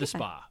like going to the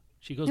spa.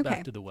 She goes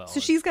back to the well. So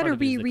she's got a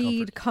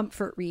reread,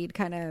 comfort read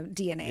kind of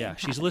DNA. Yeah,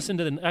 she's listened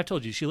to I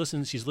told you, she's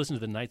listened to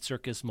the Night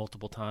Circus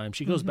multiple times.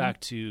 She goes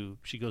back to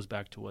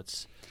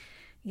what's...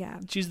 Yeah.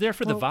 She's there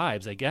for the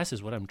vibes, I guess,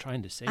 is what I'm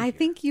trying to say. I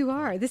think you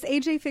are. This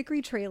AJ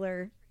Fikry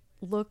trailer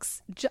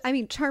looks,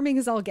 charming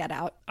as all get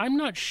out. I'm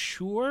not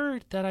sure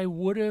that I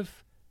would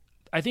have.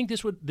 I think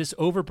this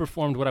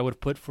overperformed what I would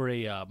have put for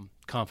a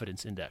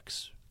confidence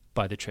index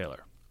by the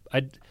trailer.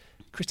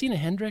 Christina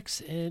Hendricks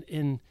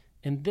in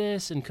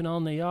this, and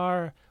Kunal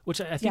Nayar,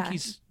 which I think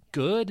he's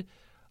good.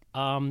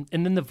 And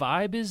then the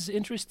vibe is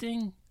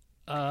interesting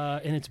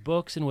in its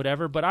books and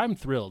whatever, but I'm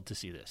thrilled to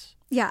see this.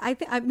 Yeah,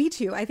 me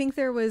too. I think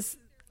there was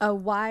a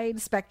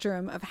wide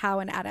spectrum of how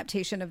an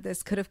adaptation of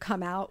this could have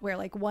come out, where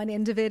like one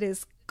end of it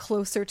is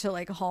closer to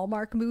like a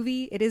Hallmark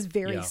movie. It is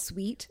very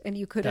sweet, and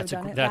you could have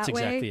done it that way. That's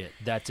exactly it.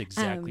 That's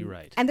exactly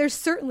right. And there's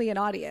certainly an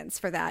audience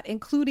for that,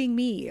 including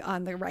me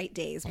on the right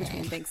days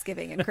between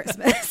Thanksgiving and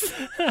Christmas.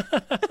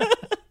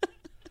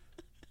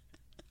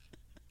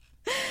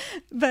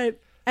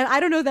 And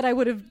I don't know that I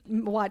would have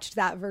watched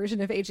that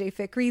version of AJ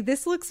Fikry.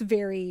 This looks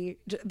very,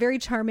 very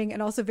charming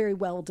and also very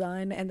well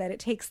done, and that it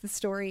takes the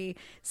story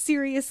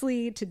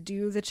seriously to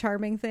do the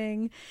charming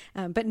thing,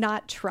 but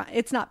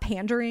it's not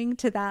pandering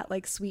to that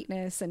like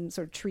sweetness and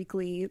sort of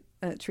treacly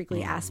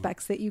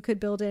aspects that you could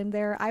build in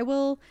there. I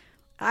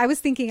was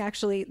thinking,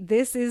 actually,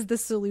 this is the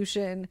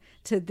solution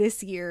to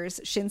this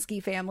year's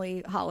Shinsky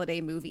family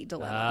holiday movie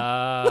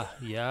dilemma.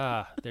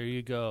 Yeah, there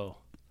you go.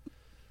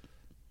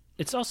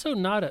 It's also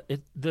not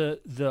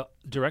the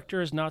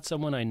director is not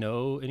someone I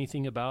know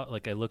anything about.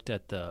 Like, I looked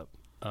at the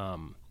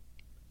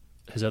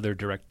his other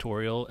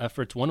directorial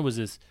efforts. One was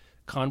his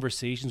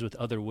Conversations with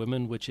Other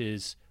Women, which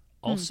is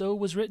also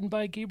was written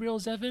by Gabrielle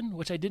Zevin,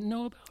 which I didn't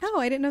know about. Oh,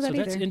 I didn't know that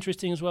either. So that's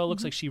interesting as well. It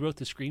looks like she wrote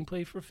the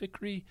screenplay for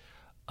Fikry.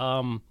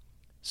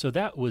 So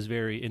that was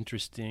very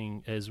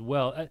interesting as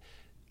well.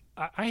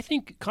 I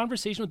think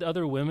Conversation with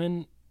Other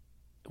Women,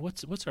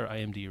 what's our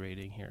IMDb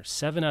rating here?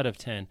 7 out of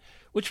 10,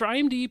 which for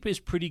IMDb is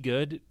pretty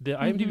good. The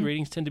IMDb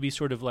ratings tend to be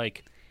sort of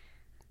like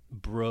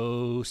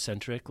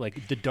bro-centric.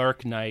 Like The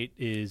Dark Knight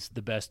is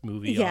the best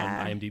movie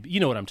on IMDb. You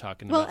know what I'm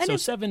talking about. So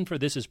 7 for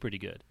this is pretty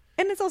good.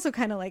 And it's also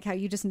kind of like how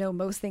you just know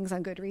most things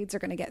on Goodreads are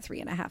going to get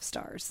 3.5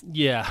 stars.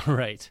 Yeah,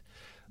 right.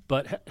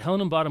 But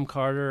Helena Bonham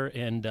Carter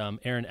and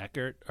Aaron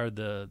Eckhart are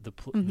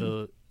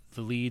the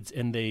leads,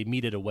 and they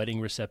meet at a wedding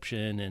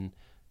reception, and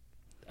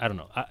I don't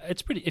know.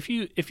 It's pretty. If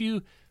you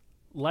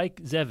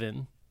like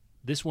Zevin,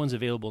 this one's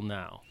available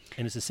now,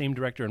 and it's the same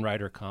director and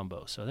writer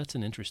combo. So that's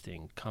an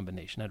interesting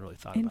combination. I'd really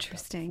thought about that.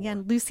 Interesting. Yeah,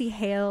 and Lucy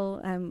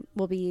Hale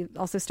will be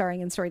also starring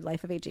in Storied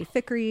Life of AJ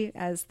Fikry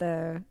as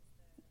the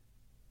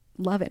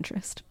love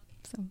interest.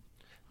 So,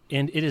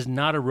 and it is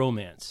not a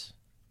romance,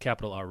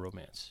 capital R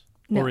romance,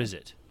 or is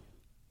it?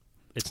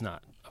 It's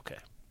not. Okay.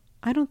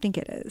 I don't think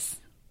it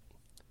is.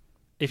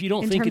 If you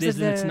don't think it is,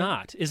 then it's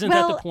not. Isn't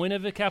that the point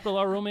of a capital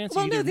R romance?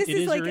 Well, no, this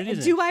is like,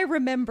 do I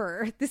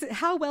remember?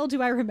 How well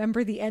do I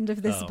remember the end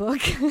of this book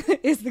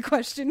is the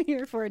question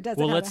here for it.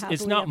 Doesn't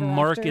it's not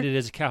marketed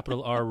as a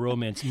capital R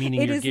romance,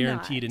 meaning you're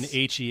guaranteed an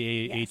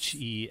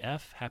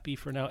HEF, happy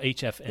for now.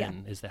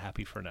 HFN is the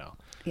happy for now.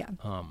 Yeah.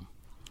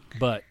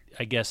 But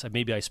I guess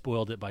maybe I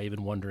spoiled it by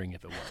even wondering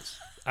if it was.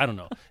 I don't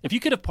know. If you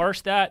could have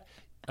parsed that,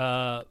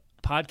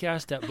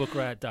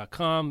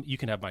 podcast@bookrat.com, you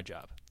can have my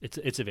job.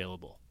 It's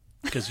available.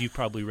 because you've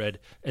probably read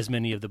as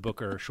many of the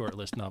Booker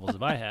shortlist novels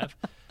as I have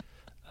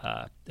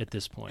at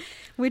this point.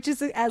 Which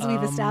is, as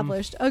we've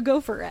established, a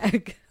gopher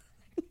egg.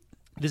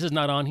 This is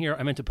not on here.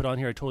 I meant to put on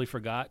here. I totally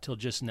forgot till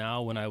just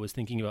now when I was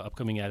thinking about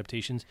upcoming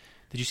adaptations.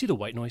 Did you see the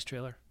White Noise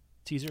trailer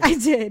teaser? I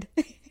did.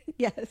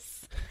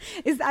 Yes.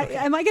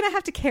 Am I going to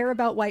have to care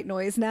about White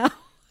Noise now?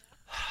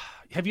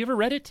 Have you ever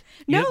read it?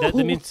 No. That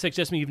means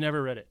suggests me you've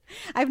never read it.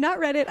 I've not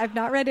read it. I've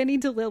not read any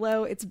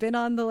DeLillo. It's been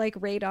on the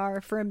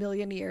radar for a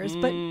million years.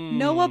 But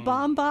Noah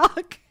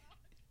Baumbach.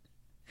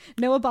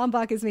 Noah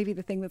Baumbach is maybe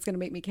the thing that's going to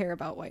make me care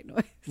about White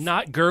Noise.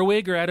 Not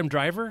Gerwig or Adam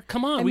Driver?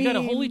 Come on, we got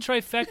a holy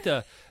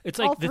trifecta. It's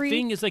like the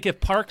thing is like if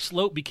Park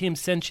Slope became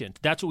sentient.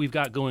 That's what we've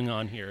got going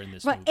on here in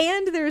this movie.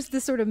 And there's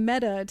this sort of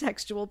meta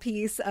textual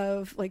piece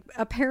of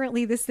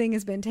apparently this thing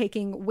has been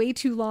taking way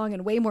too long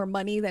and way more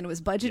money than was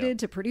budgeted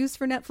to produce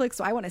for Netflix.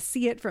 So I want to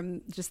see it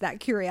from just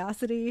that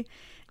curiosity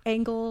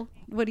angle.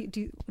 What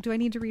do I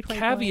need to read White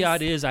Noise?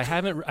 Caveat is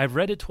I've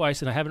read it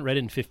twice and I haven't read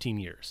it in 15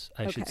 years,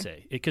 I should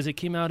say. Because it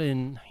came out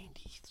in 90.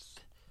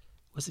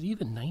 Was it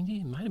even 90?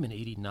 It might have been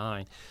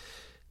 89.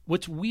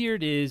 What's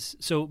weird is,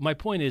 so my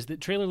point is, the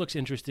trailer looks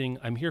interesting.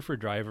 I'm here for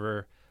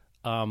Driver.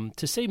 To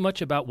say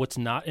much about what's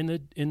not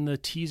in the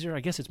teaser, I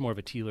guess it's more of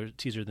a teaser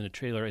than a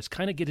trailer, is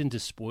kind of get into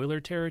spoiler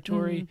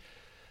territory.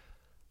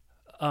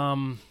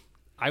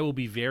 I will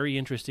be very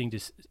interested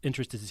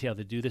to see how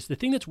they do this. The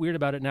thing that's weird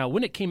about it now,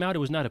 when it came out, it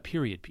was not a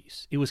period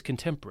piece. It was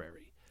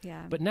contemporary.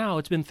 Yeah. But now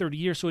it's been 30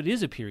 years, so it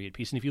is a period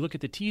piece. And if you look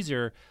at the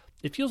teaser,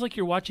 it feels like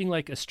you're watching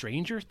like a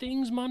Stranger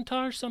Things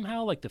montage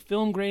somehow, like the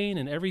film grain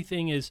and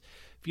everything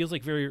feels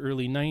like very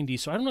early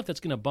 90s. So I don't know if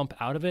that's going to bump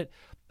out of it.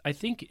 I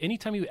think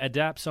anytime you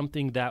adapt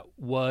something that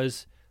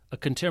was a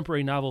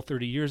contemporary novel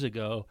 30 years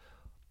ago,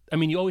 I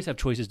mean, you always have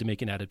choices to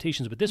make in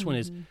adaptations, but this one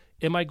is,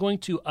 am I going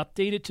to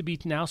update it to be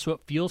now so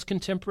it feels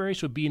contemporary,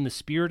 so it be in the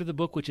spirit of the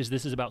book, which is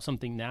this is about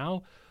something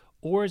now,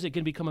 or is it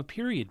going to become a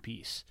period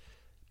piece?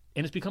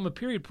 And it's become a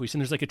period piece,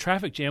 and there's like a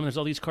traffic jam, and there's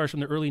all these cars from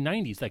the early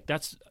 90s. Like,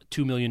 that's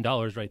 $2 million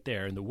right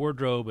there, and the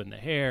wardrobe and the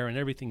hair and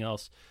everything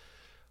else.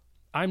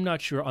 I'm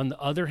not sure. On the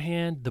other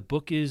hand,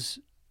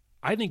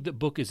 I think the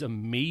book is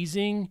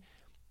amazing,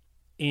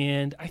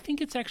 and I think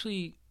it's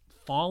actually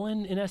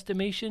fallen in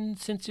estimation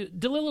since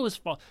DeLillo has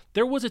fallen.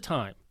 There was a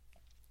time,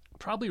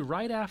 probably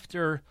right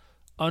after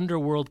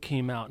Underworld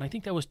came out, and I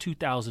think that was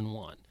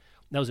 2001.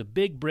 That was a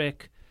big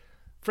brick.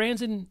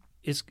 Franzen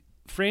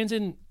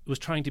was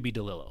trying to be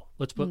DeLillo.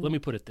 Let me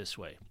put it this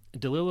way.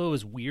 DeLillo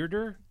is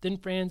weirder than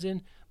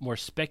Franzen, more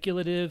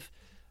speculative,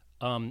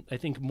 I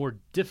think more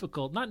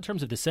difficult, not in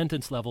terms of the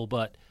sentence level,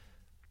 but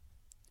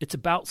it's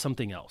about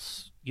something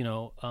else.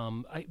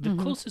 The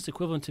closest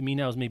equivalent to me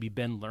now is maybe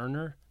Ben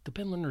Lerner. The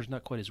Ben Lerner is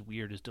not quite as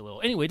weird as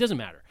DeLillo. Anyway, it doesn't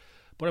matter.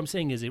 What I'm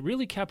saying is it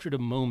really captured a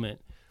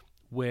moment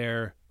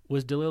where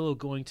was DeLillo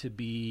going to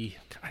be,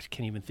 I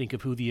can't even think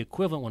of who the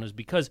equivalent one is,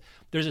 because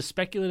there's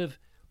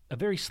a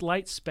very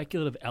slight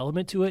speculative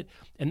element to it.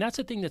 And that's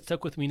the thing that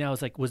stuck with me now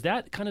is like, was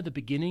that kind of the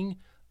beginning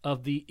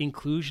of the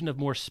inclusion of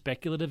more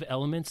speculative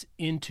elements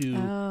into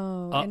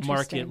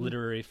upmarket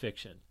literary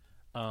fiction?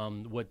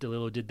 What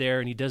DeLillo did there,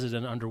 and he does it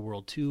in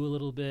Underworld too a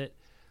little bit.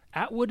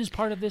 Atwood is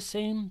part of this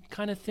same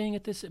kind of thing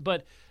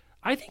but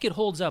I think it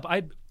holds up.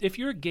 If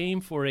you're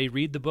game for a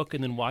read the book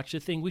and then watch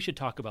the thing, we should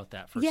talk about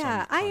that for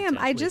Yeah, I am.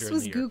 I just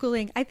was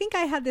Googling. I think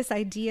I had this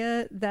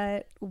idea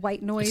that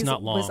White Noise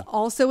was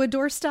also a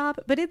doorstop,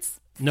 but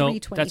it's no,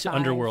 that's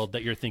Underworld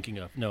that you're thinking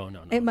of. No.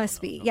 It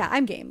must be. No. Yeah,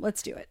 I'm game.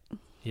 Let's do it.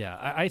 Yeah,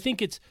 I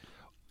think it's.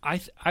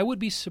 I would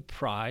be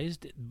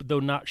surprised, though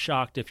not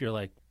shocked, if you're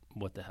like,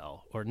 what the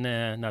hell? Or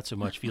nah, not so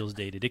much, feels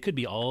dated. It could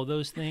be all of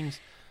those things.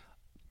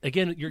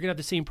 Again, you're going to have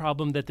the same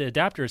problem that the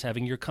adapter is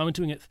having. You're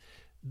commenting it.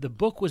 The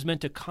book was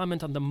meant to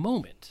comment on the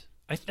moment.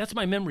 That's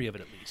my memory of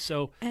it, at least.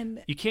 So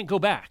you can't go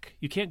back.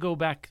 You can't go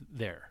back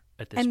there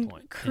at this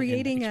point.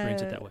 Creating and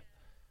experience it that way.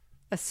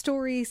 A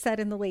story set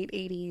in the late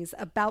 80s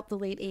about the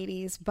late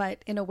 80s,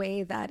 but in a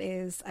way that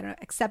is,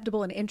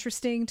 acceptable and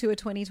interesting to a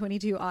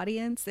 2022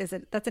 audience.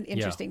 That's an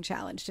interesting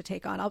challenge to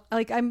take on.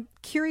 I'm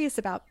curious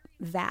about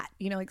that,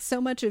 so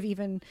much of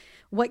even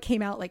what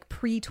came out like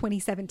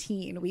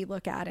pre-2017 we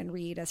look at and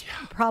read as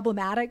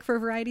problematic for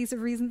varieties of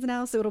reasons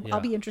now. So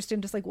I'll be interested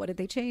in just like, what did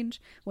they change?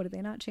 What did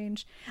they not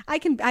change? I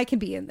can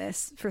be in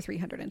this for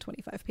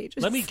 325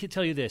 pages. Let me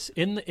tell you this,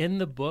 in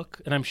the book,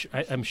 and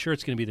I'm sure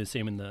it's going to be the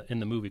same in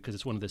the movie because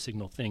it's one of the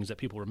signal things that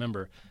people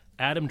remember.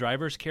 Adam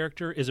Driver's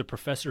character is a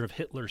professor of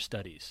Hitler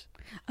studies.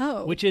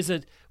 Oh, which is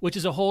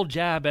a whole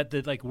jab at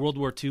the like World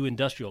War II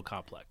industrial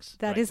complex.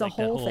 That is a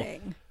whole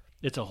thing.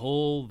 It's a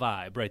whole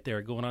vibe right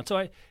there going on.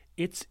 So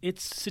it's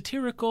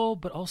satirical,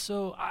 but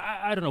also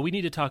I don't know. We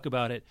need to talk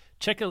about it.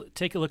 Take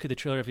a look at the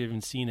trailer if you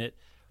haven't seen it.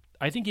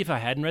 I think if I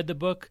hadn't read the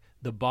book,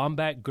 the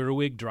Baumbach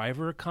Gerwig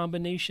Driver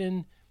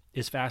combination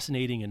is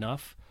fascinating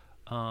enough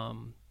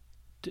to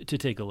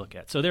take a look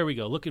at. So there we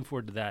go. Looking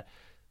forward to that.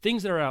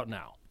 Things that are out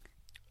now.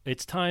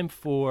 It's time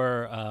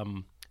for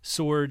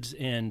Swords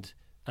and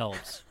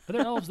Elves. Are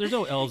there elves? There's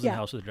no elves in Yeah.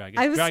 House of the Dragon.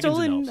 I've Dragons and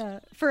stolen,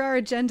 elves. for our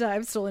agenda,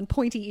 I've stolen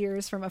pointy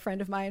ears from a friend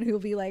of mine who will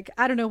be like,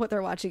 I don't know what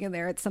they're watching in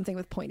there. It's something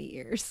with pointy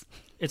ears.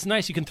 It's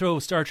nice. You can throw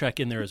Star Trek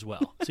in there as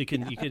well. So you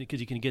can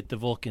get the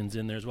Vulcans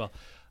in there as well.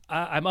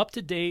 I'm up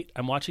to date.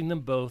 I'm watching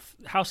them both.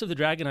 House of the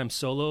Dragon, I'm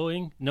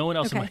soloing. No one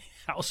else in Okay.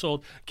 my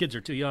household. Kids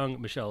are too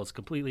young. Michelle is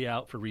completely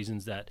out for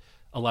reasons that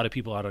a lot of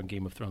people out on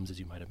Game of Thrones, as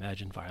you might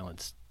imagine,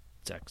 violence,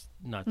 sex,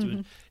 not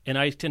doing. And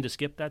I tend to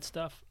skip that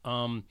stuff.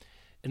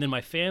 And then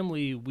my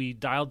family, we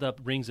dialed up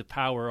Rings of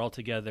Power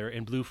altogether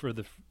and blew for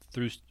the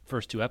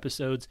first 2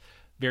 episodes.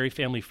 Very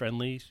family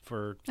friendly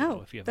for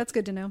if you have that's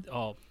good to know.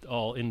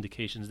 all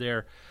indications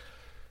there.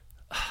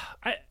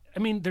 I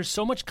mean, there's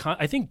so much.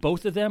 I think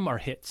both of them are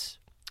hits.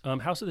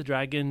 House of the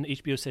Dragon,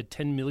 HBO said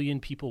 10 million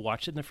people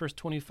watched it in the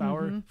first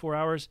 4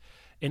 hours,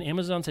 and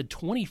Amazon said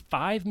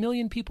 25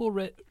 million people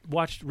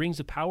watched Rings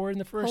of Power in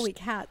the first Holy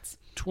cats.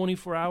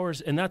 24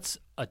 hours, and that's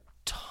a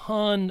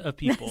ton of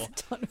people.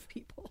 That's a ton of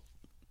people.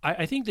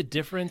 I think the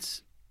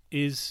difference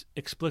is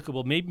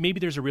explicable. Maybe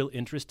there's a real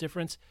interest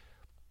difference.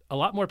 A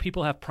lot more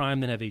people have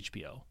Prime than have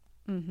HBO.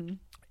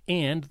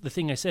 And the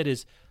thing I said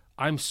is,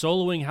 I'm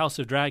soloing House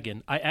of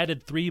Dragon. I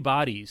added 3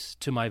 bodies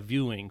to my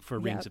viewing for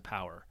Rings of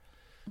Power.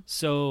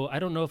 So I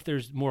don't know if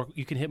there's more.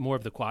 You can hit more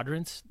of the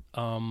quadrants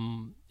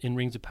in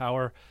Rings of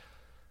Power.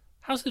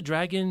 House of the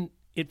Dragon,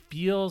 it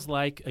feels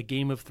like a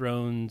Game of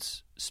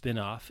Thrones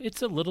spinoff.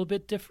 It's a little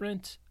bit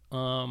different.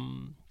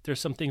 There's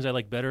some things I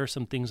like better,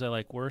 some things I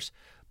like worse,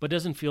 but it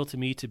doesn't feel to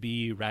me to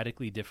be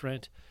radically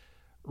different.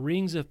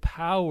 Rings of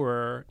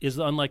Power is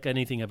unlike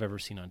anything I've ever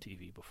seen on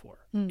TV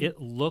before. It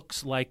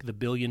looks like the $1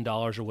 billion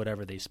or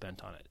whatever they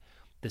spent on it.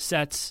 The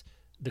sets,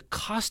 the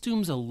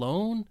costumes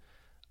alone.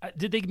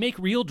 Did they make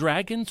real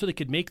dragons so they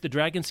could make the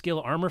dragon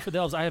scale armor for the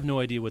elves? I have no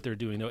idea what they're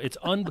doing though.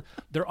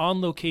 They're on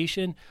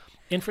location.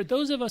 And for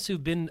those of us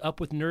who've been up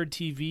with Nerd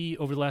TV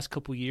over the last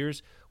couple of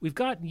years, we've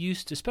gotten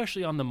used,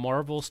 especially on the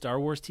Marvel Star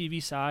Wars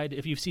TV side.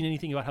 If you've seen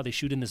anything about how they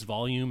shoot in this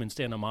volume in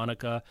Santa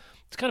Monica,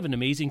 it's kind of an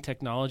amazing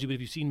technology. But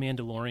if you've seen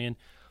Mandalorian,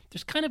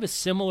 there's kind of a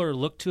similar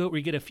look to it where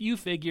you get a few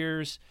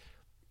figures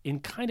in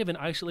kind of an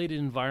isolated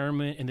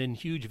environment and then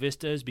huge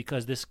vistas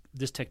because this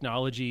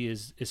technology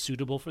is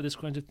suitable for this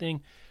kind of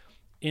thing.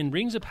 In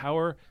Rings of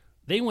Power,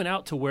 they went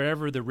out to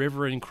wherever the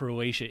river in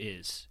Croatia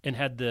is and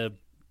had the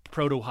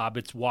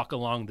proto-hobbits walk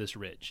along this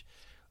ridge.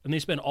 And they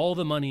spent all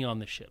the money on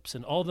the ships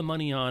and all the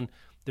money on,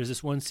 there's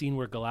this one scene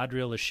where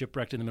Galadriel is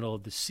shipwrecked in the middle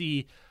of the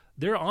sea.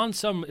 They're on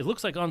it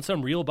looks like on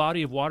some real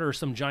body of water or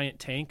some giant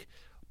tank,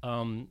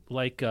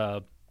 like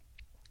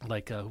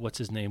what's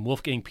his name?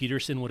 Wolfgang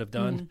Peterson would have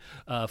done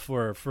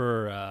for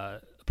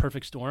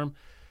Perfect Storm.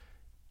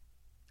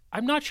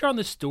 I'm not sure on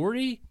the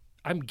story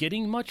I'm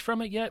getting much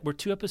from it yet. We're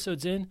 2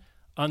 episodes in.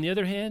 On the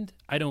other hand,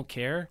 I don't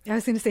care. I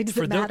was going to say, does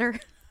it matter?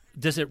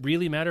 Does it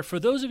really matter? For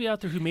those of you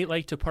out there who may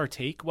like to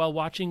partake while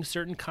watching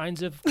certain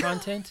kinds of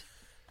content,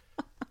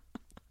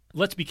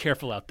 let's be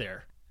careful out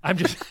there.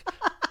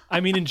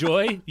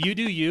 Enjoy. You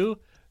do you,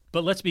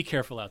 but let's be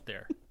careful out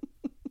there.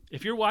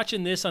 If you're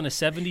watching this on a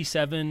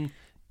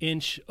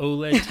 77-inch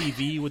OLED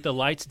TV with the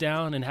lights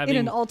down and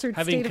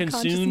having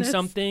consumed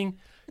something,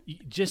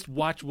 just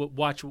watch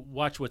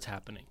what's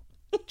happening.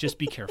 Just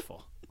be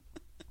careful.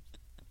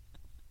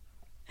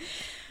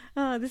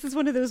 This is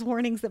one of those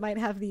warnings that might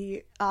have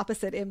the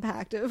opposite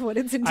impact of what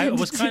it's intended to do. I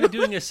was kind of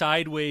doing a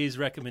sideways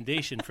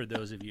recommendation for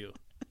those of you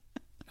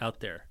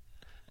out there.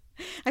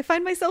 I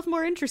find myself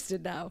more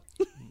interested now.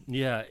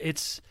 Yeah,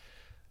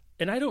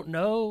 and I don't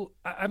know.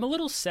 I'm a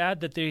little sad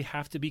that they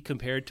have to be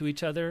compared to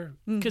each other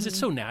because it's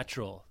so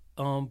natural.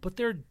 But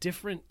they're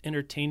different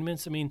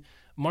entertainments. I mean,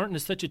 Martin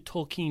is such a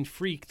Tolkien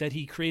freak that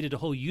he created a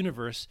whole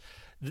universe.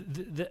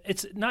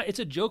 It's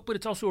a joke, but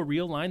it's also a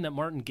real line that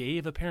Martin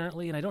gave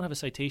apparently, and I don't have a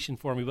citation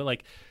for me,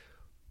 but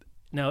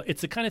now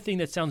it's the kind of thing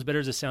that sounds better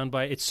as a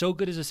soundbite. It's so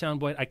good as a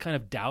soundbite, I kind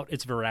of doubt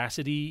its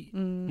veracity.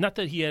 Not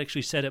that he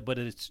actually said it, but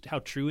it's how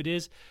true it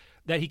is.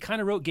 That he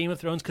kind of wrote Game of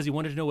Thrones because he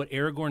wanted to know what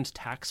Aragorn's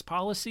tax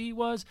policy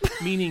was,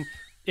 meaning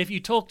if you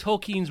took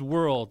Tolkien's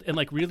world and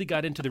really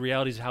got into the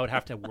realities of how it'd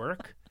have to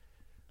work,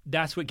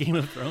 that's what Game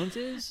of Thrones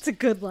is. It's a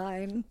good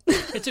line.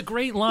 It's a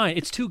great line.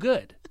 It's too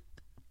good.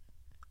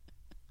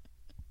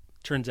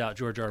 Turns out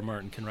George R. R.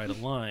 Martin can write a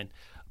line.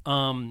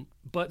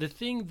 But the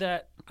thing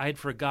that I'd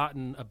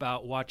forgotten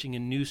about watching a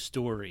new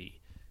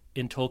story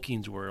in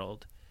Tolkien's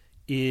world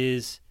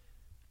is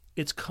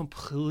it's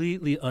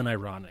completely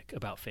unironic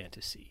about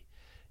fantasy.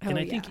 And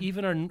I think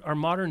even our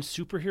modern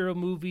superhero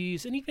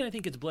movies, and even I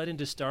think it's bled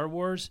into Star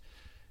Wars,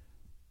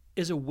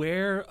 is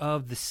aware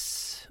of the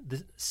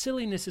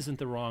silliness isn't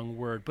the wrong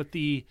word, but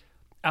the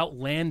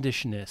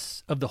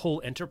outlandishness of the whole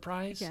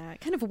enterprise. Yeah,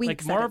 it kind of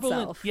winks Marvel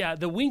at itself.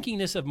 the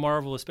winkiness of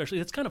Marvel especially.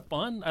 That's kind of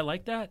fun. I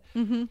like that.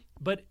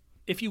 But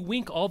if you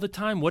wink all the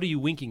time, what are you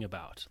winking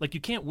about?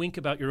 You can't wink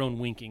about your own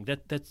winking.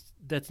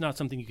 That's not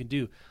something you can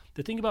do.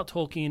 The thing about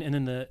Tolkien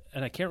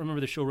and I can't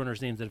remember the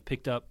showrunners' names that have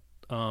picked up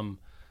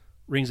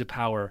Rings of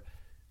Power,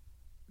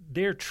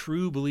 they're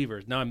true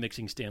believers. Now I'm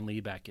mixing Stan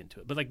Lee back into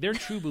it. But they're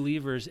true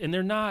believers, and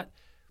they're not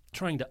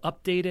trying to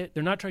update it.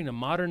 They're not trying to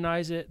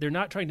modernize it. They're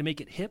not trying to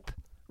make it hip,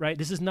 right?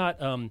 This is not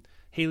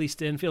Haley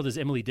Stenfield as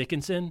Emily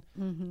Dickinson.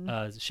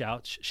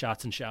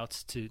 Shots and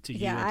shouts to you.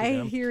 Yeah, and to I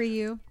them. hear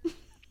you.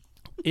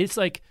 It's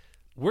like,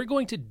 we're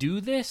going to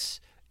do this,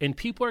 and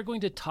people are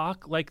going to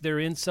talk like they're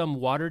in some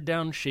watered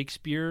down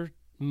Shakespeare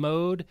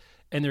mode,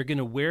 and they're going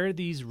to wear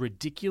these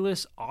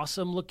ridiculous,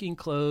 awesome looking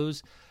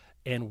clothes,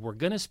 and we're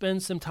going to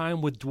spend some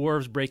time with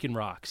dwarves breaking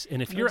rocks.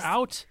 And if you're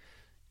out,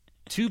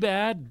 too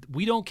bad.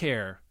 We don't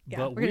care. Yeah,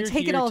 but we're going to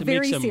take it all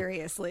very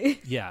seriously.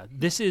 Yeah,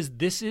 this is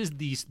the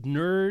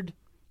nerd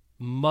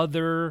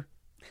Mother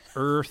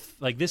Earth.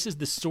 Like, this is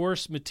the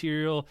source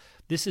material.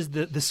 This is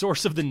the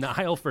source of the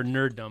Nile for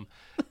nerddom,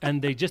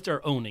 and they just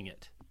are owning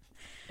it.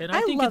 And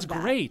I think it's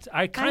great.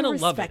 I kind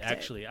of love it,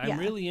 actually. I'm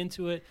really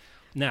into it.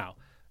 Now,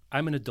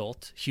 I'm an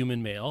adult,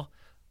 human male.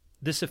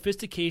 The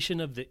sophistication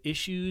of the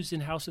issues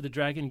in House of the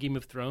Dragon, Game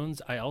of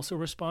Thrones, I also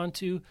respond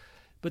to.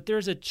 But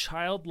there's a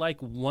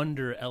childlike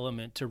wonder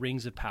element to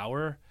Rings of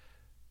Power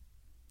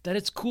that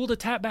it's cool to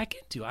tap back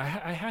into. I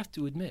have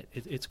to admit,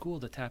 it's cool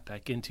to tap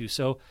back into.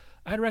 So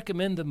I'd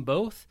recommend them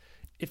both.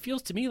 It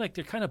feels to me like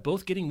they're kind of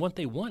both getting what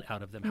they want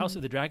out of them. House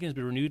of the Dragon has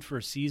been renewed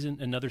for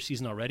another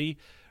season already.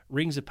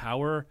 Rings of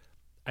Power,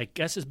 I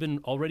guess, has been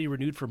already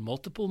renewed for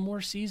multiple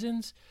more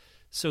seasons.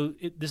 So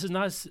this is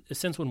not a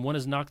sense when one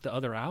has knocked the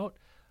other out.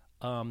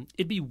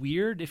 It'd be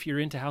weird if you're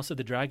into House of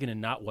the Dragon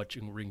and not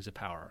watching Rings of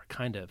Power,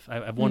 kind of.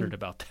 I've wondered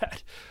about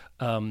that.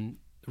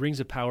 Rings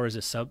of Power is a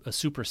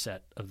superset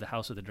of the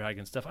House of the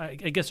Dragon stuff. I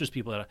guess there's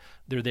people that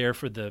they're there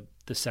for the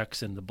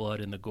sex and the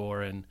blood and the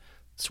gore and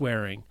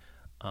swearing.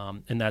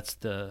 And that's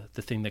the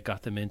thing that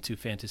got them into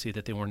fantasy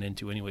that they weren't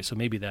into anyway. So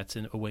maybe that's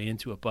a way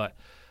into it. But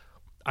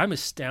I'm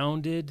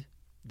astounded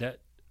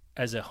that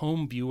as a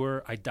home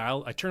viewer, I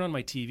turn on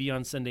my TV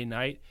on Sunday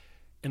night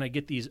and I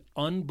get these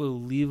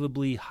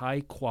unbelievably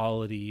high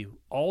quality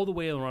all the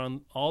way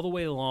along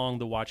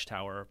the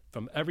Watchtower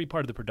from every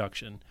part of the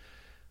production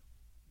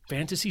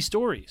fantasy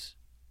stories.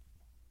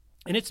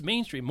 And it's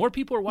mainstream. More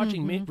people are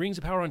watching Rings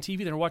of Power on TV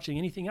than are watching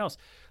anything else.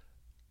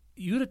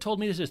 You'd have told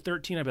me this is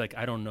 13, I'd be like,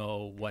 I don't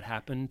know what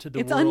happened to the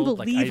world. It's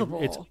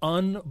unbelievable. It's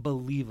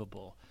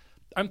unbelievable.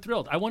 I'm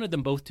thrilled. I wanted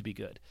them both to be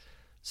good.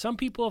 Some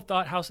people have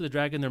thought House of the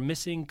Dragon, they're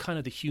missing kind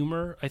of the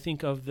humor, I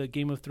think, of the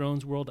Game of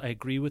Thrones world. I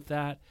agree with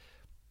that.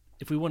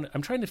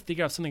 I'm trying to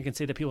figure out something I can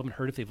say that people haven't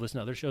heard if they've listened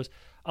to other shows.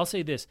 I'll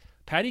say this.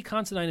 Paddy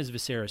Considine is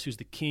Viserys, who's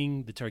the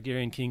king, the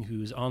Targaryen king,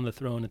 who's on the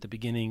throne at the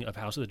beginning of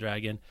House of the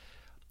Dragon.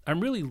 I'm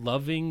really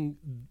loving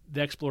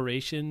the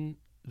exploration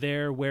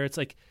there where it's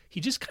like he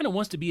just kind of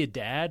wants to be a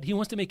dad. He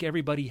wants to make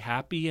everybody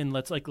happy and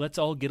let's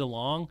all get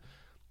along.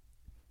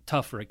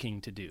 Tough for a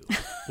king to do,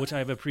 which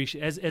I've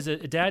appreciated. As a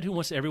dad who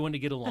wants everyone to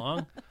get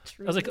along,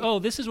 I was like, oh,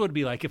 this is what it'd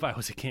be like if I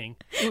was a king.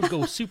 It would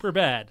go super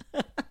bad.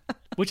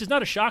 Which is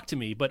not a shock to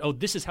me, but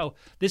this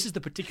is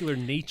the particular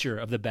nature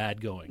of the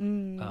bad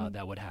going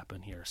that would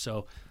happen here.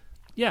 So,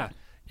 yeah,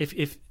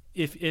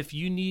 if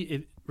you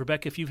need,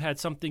 Rebecca, if you've had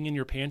something in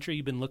your pantry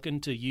you've been looking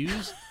to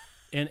use,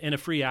 and a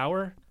free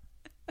hour,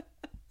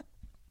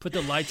 put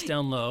the lights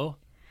down low.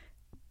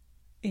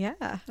 Yeah.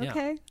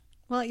 Okay. Yeah.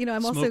 Well,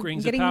 I'm Smoke also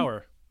rings getting of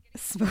power.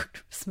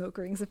 Smoke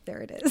rings of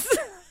there it is.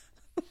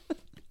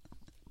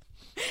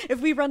 If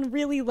we run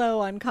really low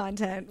on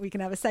content, we can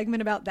have a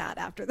segment about that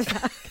after the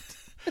fact.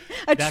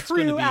 That's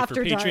going to be after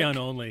for Patreon dark.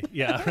 only.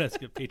 Yeah, that's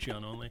good.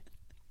 Patreon only.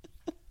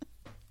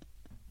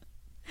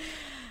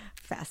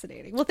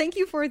 Fascinating. Well, thank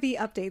you for the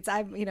updates.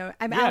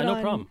 I'm out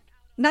on problem.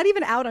 Not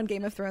even out on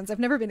Game of Thrones. I've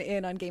never been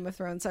in on Game of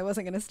Thrones, so I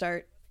wasn't going to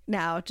start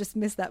now. Just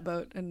missed that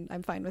boat, and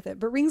I'm fine with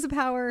it. But Rings of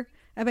Power,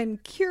 I've been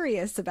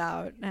curious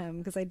about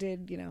because I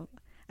did,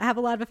 I have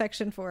a lot of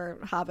affection for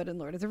Hobbit and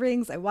Lord of the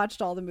Rings. I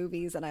watched all the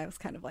movies and I was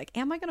kind of like,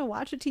 am I going to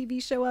watch a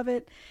TV show of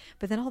it?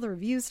 But then all the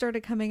reviews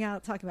started coming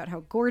out talking about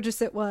how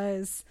gorgeous it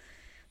was.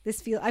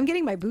 I'm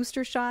getting my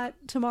booster shot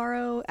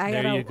tomorrow.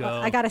 You go.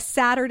 I got a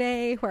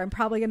Saturday where I'm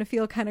probably going to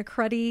feel kind of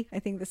cruddy. I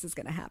think this is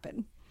going to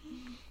happen.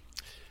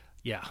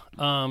 Yeah.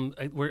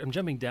 I'm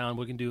jumping down.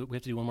 We have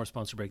to do one more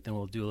sponsor break, then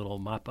we'll do a little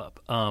mop up.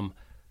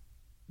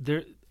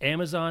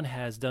 Amazon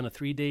has done a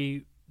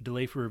 3-day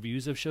delay for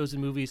reviews of shows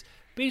and movies.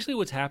 Basically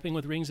what's happening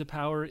with Rings of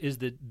Power is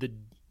the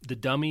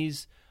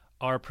dummies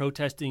are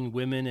protesting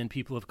women and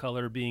people of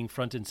color being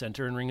front and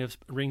center in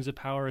Rings of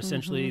Power.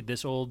 Essentially,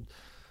 this old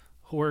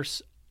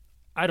horse.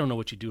 I don't know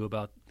what you do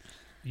about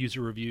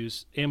user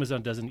reviews.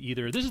 Amazon doesn't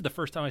either. This is the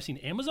first time I've seen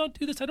Amazon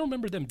do this. I don't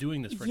remember them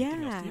doing this for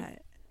anything else. Do you?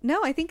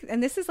 No, I think,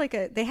 and this is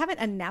they haven't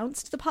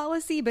announced the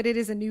policy, but it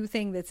is a new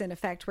thing that's in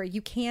effect where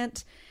you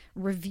can't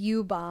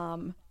review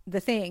bomb the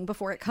thing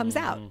before it comes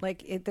out.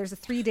 Like there's a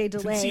 3-day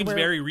delay. It seems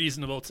very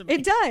reasonable to me.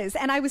 It does.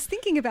 And I was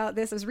thinking about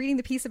this. I was reading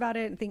the piece about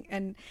it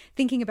and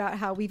thinking about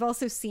how we've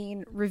also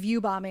seen review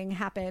bombing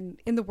happen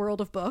in the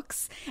world of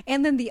books.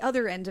 And then the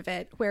other end of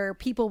it where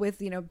people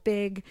with,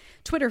 big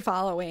Twitter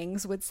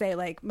followings would say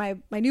like, my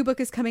new book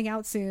is coming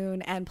out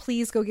soon and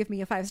please go give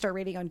me a 5-star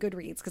rating on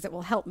Goodreads because it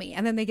will help me.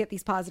 And then they get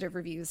these positive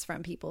reviews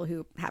from people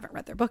who haven't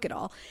read their book at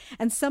all.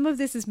 And some of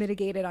this is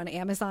mitigated on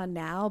Amazon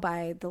now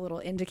by the little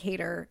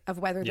indicator of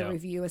whether the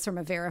review you is from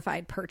a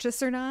verified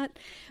purchase or not,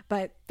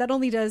 but that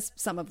only does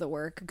some of the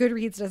work.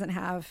 Goodreads doesn't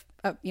have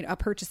a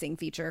purchasing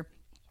feature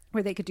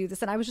where they could do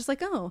this. And I was just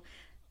like, oh,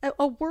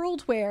 a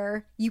world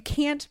where you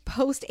can't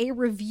post a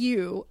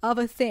review of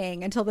a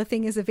thing until the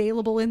thing is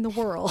available in the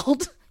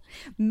world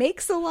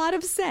makes a lot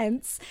of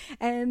sense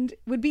and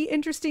would be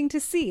interesting to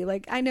see.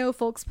 Like, I know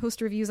folks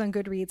post reviews on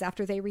Goodreads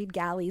after they read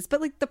Galleys,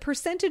 but like the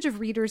percentage of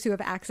readers who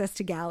have access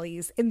to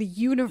Galleys in the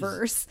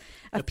universe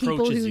of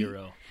people who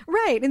zero.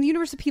 Right, in the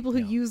universe of people who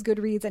use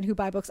Goodreads and who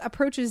buy books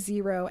approaches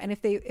zero. And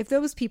if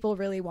those people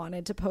really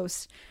wanted to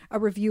post a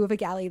review of a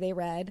Galley they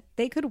read,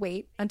 they could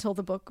wait until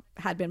the book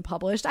had been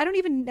published. I don't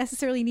even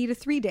necessarily need a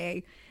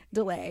 3-day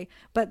delay,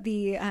 but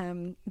the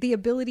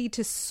ability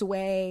to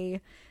sway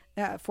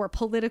for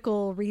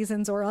political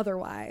reasons or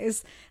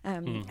otherwise,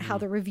 how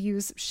the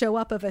reviews show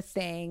up of a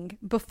thing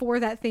before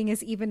that thing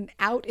is even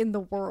out in the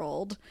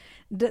world.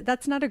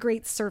 That's not a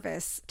great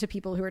service to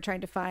people who are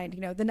trying to find,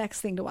 the next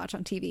thing to watch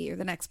on TV or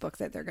the next book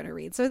that they're going to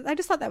read. So I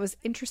just thought that was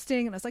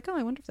interesting. And I was like, oh,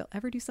 I wonder if they'll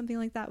ever do something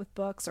like that with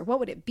books, or what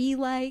would it be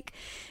like?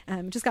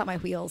 Just got my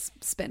wheels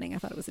spinning. I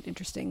thought it was an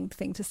interesting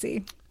thing to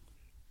see.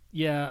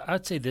 Yeah,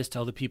 I'd say this to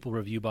all the people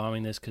review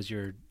bombing this because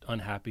you're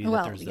unhappy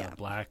that there's a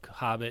black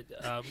hobbit.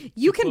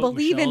 You can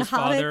believe in hobbits.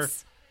 Father,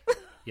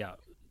 yeah.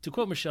 To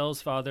quote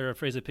Michelle's father, a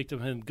phrase I picked up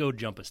him, go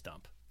jump a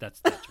stump.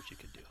 That's what you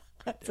could do.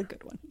 That's a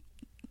good one.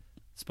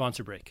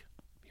 Sponsor break.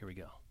 Here we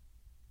go.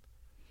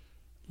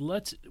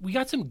 We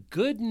got some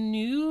good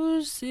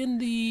news in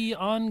the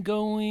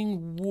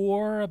ongoing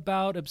war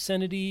about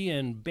obscenity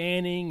and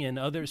banning and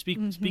other.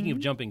 Speaking of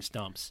jumping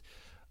stumps,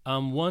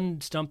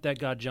 one stump that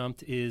got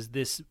jumped is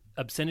this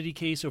obscenity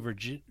case over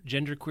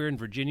genderqueer in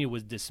Virginia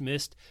was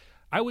dismissed,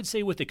 I would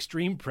say, with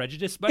extreme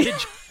prejudice by the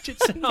judge.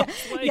 It sounds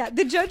like. Yeah,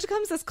 the judge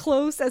comes as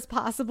close as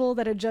possible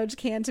that a judge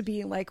can to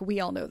being like, we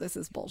all know this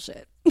is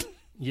bullshit.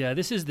 Yeah,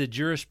 this is the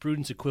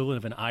jurisprudence equivalent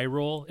of an eye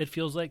roll, it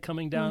feels like,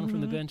 coming down from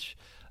the bench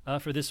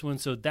for this one.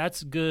 So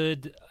that's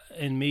good,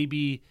 and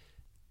maybe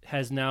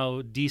has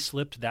now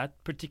de-slipped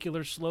that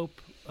particular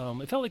slope.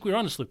 It felt like we were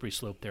on a slippery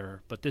slope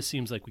there, but this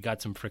seems like we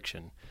got some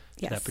friction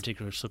to that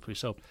particular slippery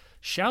slope.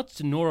 Shouts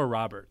to Nora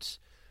Roberts,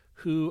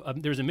 who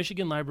there's a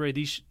Michigan library.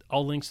 These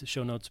all links to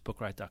show notes,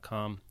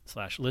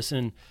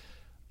 bookriot.com/listen.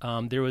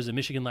 There was a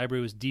Michigan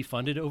library was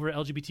defunded over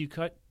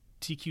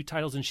LGBTQ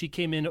titles, and she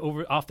came in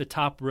off the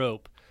top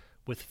rope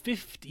with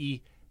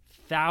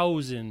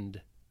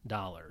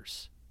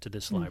 $50,000 to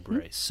this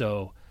library.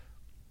 So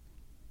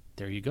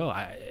there you go.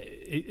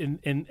 And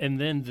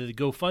then the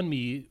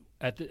GoFundMe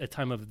at the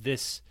time of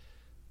this,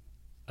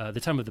 the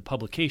time of the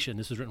publication,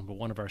 this was written by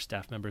one of our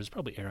staff members,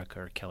 probably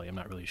Erica or Kelly, I'm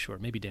not really sure,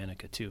 maybe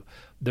Danica too.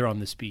 They're on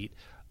this beat.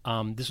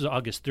 This was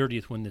August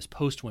 30th when this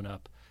post went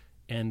up,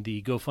 and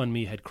the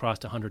GoFundMe had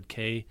crossed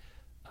 100K.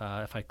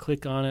 If I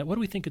click on it, what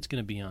do we think it's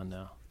going to be on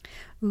now?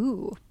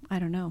 Ooh, I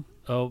don't know.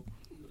 Oh,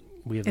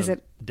 we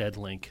have dead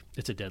link.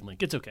 It's a dead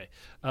link. It's okay.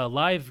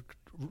 Live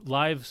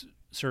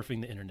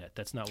surfing the internet.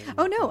 That's not what we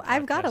want. No,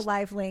 I've got a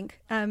live link.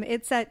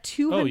 It's at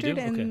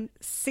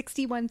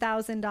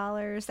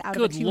 $261,000 out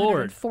of a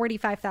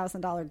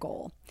 $245,000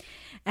 goal.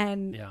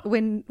 And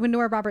when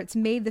Nora Roberts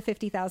made the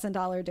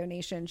 $50,000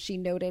 donation, she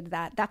noted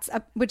that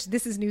which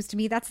this is news to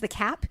me, that's the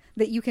cap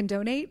that you can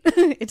donate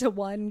into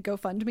one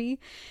GoFundMe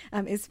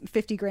is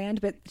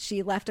 $50,000. But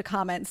she left a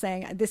comment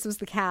saying this was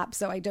the cap,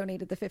 so I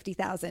donated the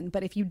 $50,000.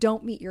 But if you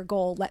don't meet your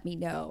goal, let me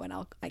know, and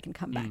I can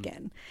come back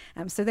in.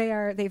 So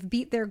they've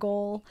beat their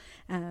goal,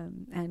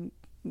 and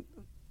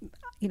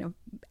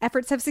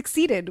efforts have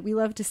succeeded. We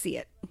love to see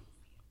it.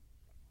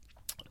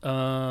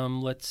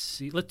 Let's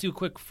see. Let's do a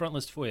quick front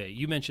list for you.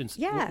 You mentioned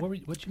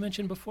what you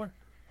mentioned before?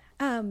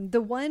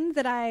 The one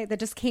that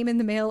just came in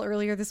the mail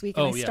earlier this week,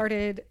 and I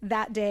started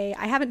that day.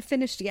 I haven't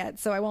finished yet,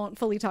 so I won't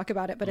fully talk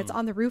about it, but it's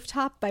On the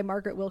Rooftop by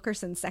Margaret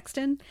Wilkerson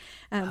Sexton,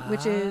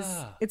 which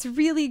it's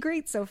really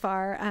great so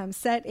far.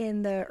 Set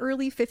in the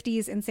early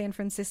 50s in San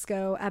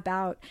Francisco,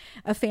 about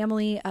a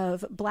family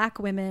of Black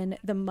women.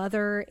 The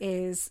mother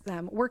is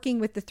working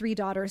with the 3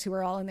 daughters who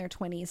are all in their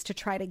 20s to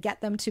try to get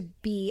them to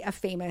be a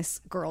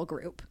famous girl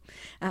group.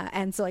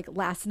 And so, like,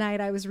 last night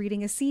I was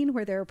reading a scene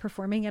where they're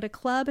performing at a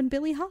club, and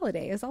Billie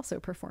Holiday is also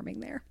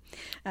performing there.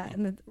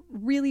 And the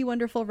really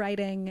wonderful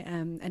writing,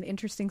 an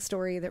interesting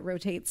story that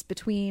rotates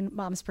between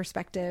mom's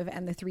perspective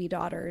and the 3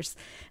 daughters,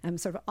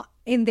 sort of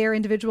in their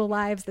individual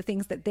lives, the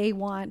things that they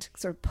want,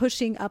 sort of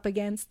pushing up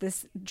against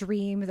this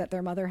dream that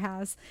their mother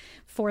has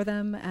for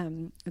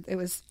them.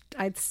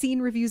 I'd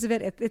seen reviews of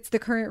it. It's the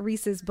current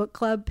Reese's book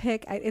club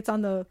pick. It's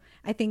on the,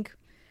 I think,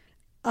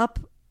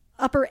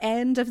 upper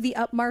end of the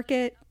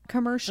upmarket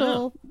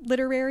commercial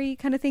literary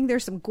kind of thing.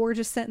 There's some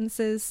gorgeous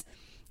sentences.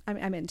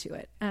 I'm into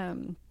it.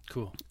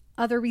 Cool.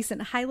 Other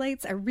recent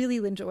highlights, I really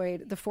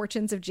enjoyed The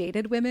Fortunes of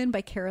Jaded Women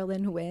by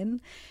Carolyn Wynne,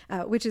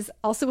 which is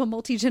also a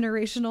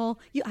multi-generational.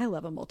 I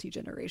love a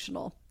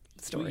multi-generational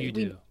story. You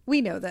do. We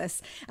know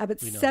this, but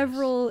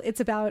it's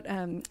about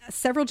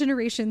several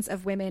generations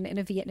of women in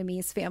a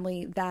Vietnamese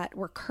family that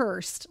were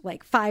cursed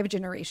like 5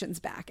 generations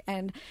back.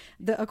 And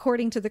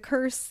according to the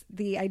curse,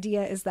 the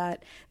idea is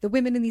that the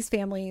women in these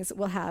families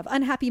will have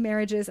unhappy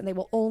marriages and they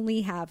will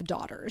only have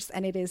daughters.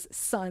 And it is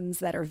sons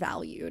that are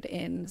valued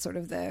in sort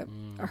of the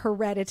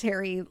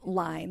hereditary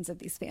lines of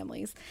these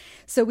families.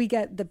 So we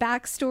get the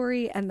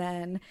backstory, and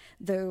then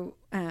the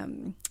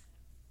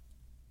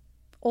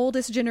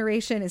oldest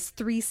generation is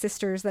 3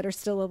 sisters that are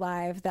still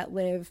alive that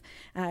live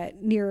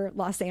near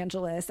Los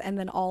Angeles, and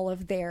then all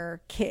of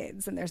their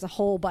kids. And there's a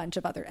whole bunch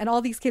of and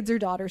all these kids are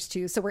daughters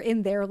too. So we're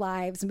in their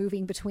lives,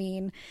 moving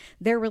between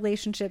their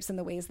relationships and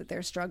the ways that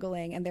they're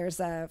struggling. And there's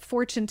a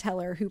fortune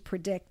teller who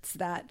predicts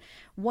that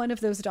one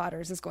of those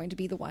daughters is going to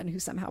be the one who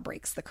somehow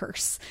breaks the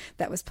curse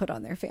that was put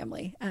on their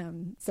family.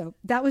 So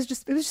it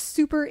was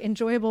super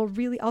enjoyable,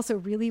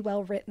 really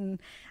well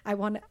written. I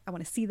want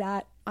to see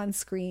that on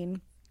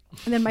screen.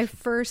 And then my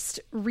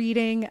first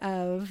reading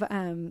of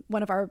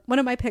one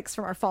of my picks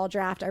from our fall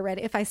draft, I read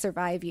If I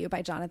Survive You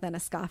by Jonathan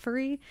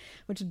Escoffery,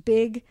 which is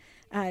big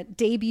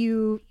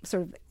debut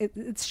sort of,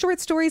 it's short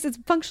stories. It's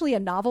functionally a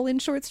novel in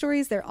short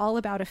stories. They're all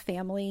about a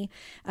family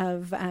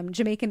of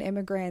Jamaican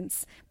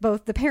immigrants.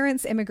 Both the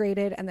parents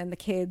immigrated and then the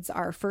kids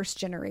are first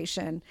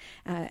generation.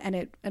 And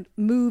it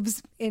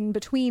moves in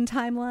between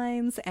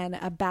timelines and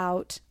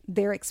about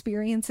their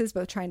experiences,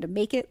 both trying to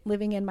make it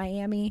living in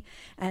Miami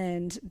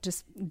and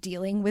just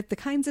dealing with the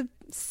kinds of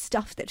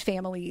stuff that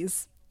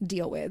families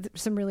deal with.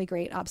 Some really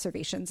great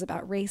observations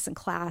about race and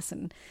class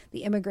and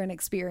the immigrant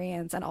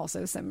experience, and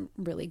also some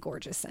really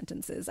gorgeous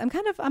sentences. I'm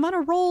on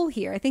a roll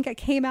here. I think I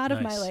came out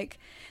of my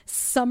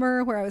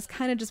summer where I was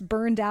kind of just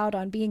burned out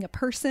on being a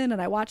person, and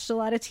I watched a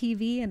lot of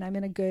TV, and I'm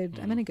in a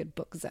good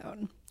book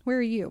zone. Where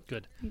are you?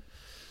 Good.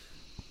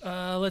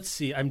 Let's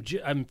see. I'm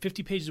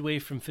 50 pages away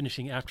from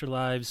finishing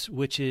Afterlives,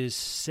 which is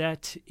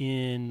set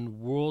in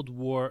World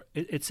War.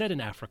 It's set in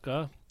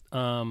Africa.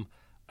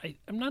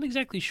 I'm not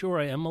exactly sure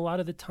I am a lot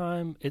of the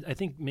time. I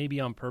think maybe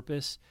on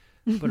purpose,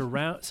 but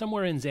around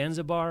somewhere in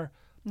Zanzibar.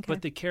 Okay.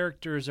 But the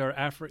characters are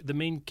the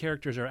main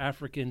characters are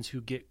Africans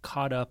who get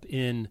caught up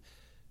in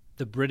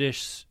the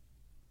British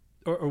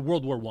or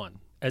World War I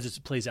as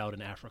it plays out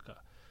in Africa.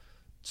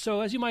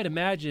 So as you might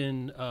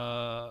imagine,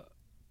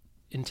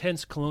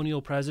 intense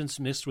colonial presence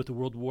mixed with the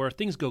World War.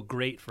 Things go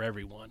great for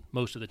everyone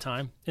most of the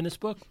time in this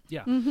book.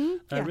 Yeah,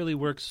 It really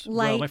works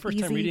well. My first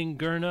time reading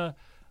Gurna.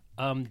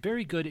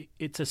 Very good.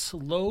 It's a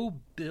slow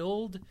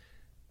build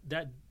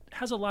that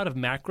has a lot of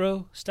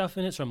macro stuff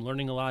in it, so I'm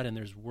learning a lot, and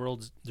there's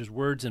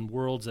words and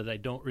worlds that I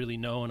don't really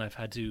know, and I've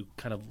had to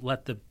kind of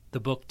let the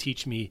book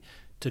teach me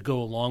to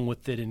go along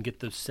with it and get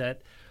the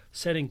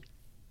setting.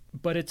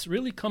 But it's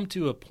really come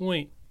to a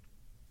point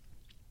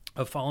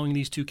of following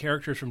these 2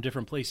 characters from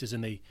different places,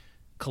 and they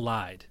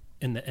collide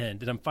in the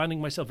end. And I'm finding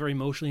myself very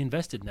emotionally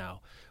invested now.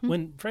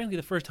 When, frankly,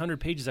 the first 100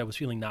 pages I was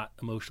feeling not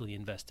emotionally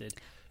invested.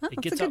 It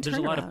gets up. There's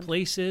a lot of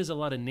places, a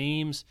lot of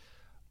names,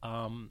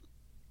 and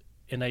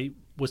I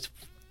was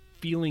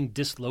feeling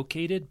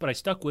dislocated, but I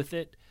stuck with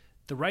it.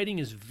 The writing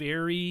is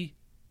very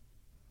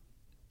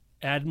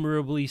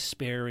admirably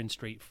spare and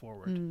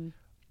straightforward.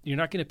 You're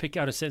not going to pick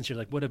out a sentence. You're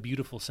like, what a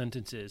beautiful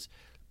sentence is.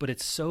 But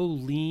it's so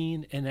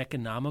lean and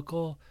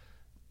economical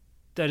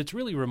that it's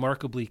really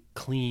remarkably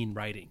clean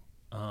writing,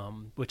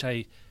 which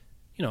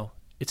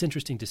it's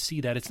interesting to see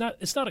that. It's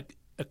not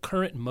a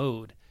current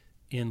mode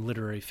in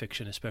literary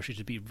fiction, especially,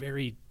 to be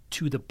very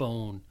to the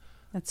bone.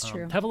 That's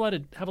true. Have a lot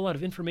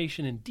of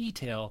information and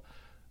detail,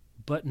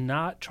 but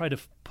not try to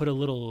put a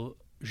little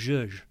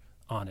zhuzh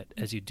on it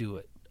as you do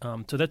it.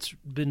 So that's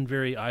been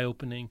very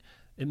eye-opening.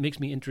 It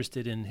makes me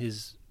interested in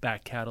his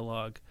back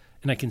catalog,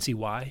 and I can see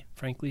why,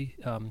 frankly.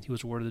 He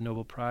was awarded the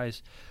Nobel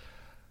Prize.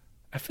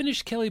 I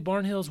finished Kelly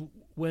Barnhill's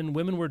When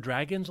Women Were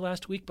Dragons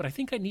last week, but I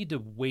think I need to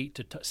wait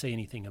to say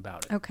anything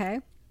about it. Okay.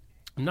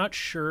 I'm not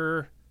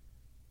sure.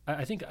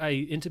 I think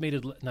I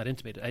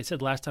I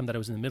said last time that I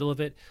was in the middle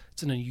of it.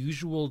 It's an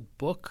unusual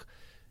book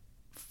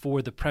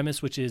for the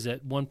premise, which is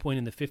at one point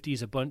in the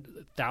 50s,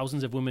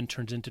 thousands of women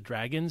turned into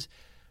dragons.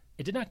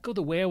 It did not go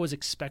the way I was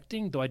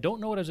expecting, though I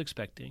don't know what I was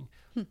expecting.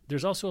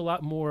 There's also a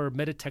lot more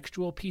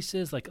metatextual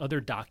pieces, like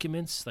other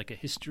documents, like a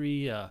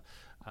history, a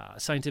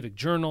scientific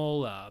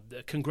journal, a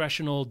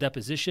congressional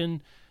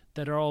deposition,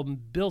 that are all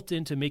built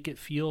in to make it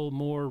feel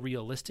more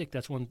realistic.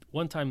 That's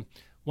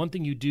one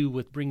thing you do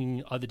with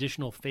bringing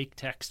additional fake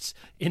texts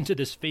into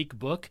this fake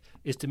book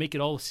is to make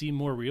it all seem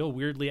more real,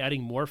 weirdly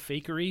adding more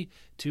fakery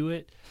to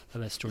it.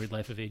 That Storied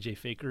Life of A.J.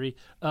 Fakery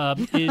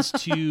is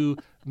to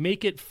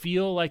make it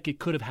feel like it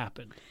could have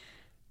happened.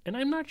 And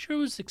I'm not sure it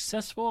was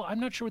successful. I'm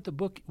not sure what the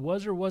book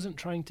was or wasn't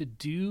trying to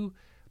do.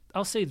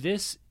 I'll say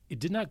this. It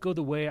did not go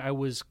the way I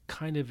was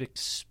kind of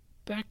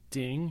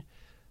expecting,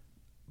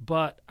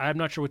 but I'm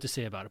not sure what to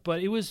say about it.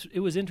 But it was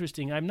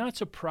interesting. I'm not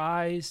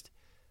surprised.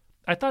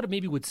 I thought it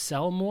maybe would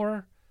sell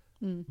more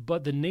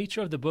but the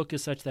nature of the book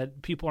is such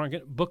that people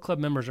aren't book club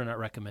members are not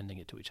recommending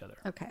it to each other.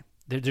 Okay.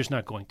 They're just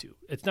not going to.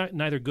 It's not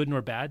neither good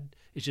nor bad.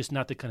 It's just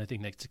not the kind of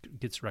thing that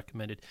gets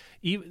recommended.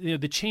 Even,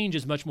 the change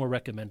is much more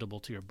recommendable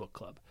to your book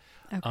club.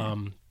 Okay.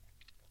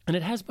 And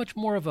it has much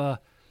more of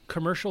a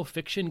commercial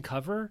fiction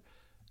cover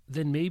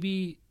than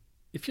maybe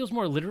it feels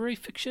more literary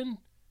fiction,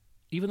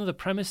 even though the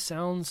premise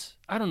sounds,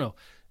 I don't know.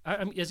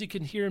 I'm, as you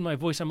can hear in my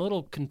voice, I'm a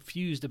little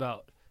confused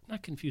about,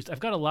 not confused.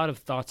 I've got a lot of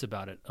thoughts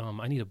about it.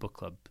 I need a book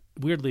club.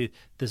 Weirdly,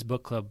 this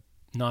book club,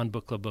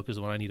 non-book club book is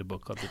the one I need a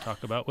book club to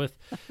talk about with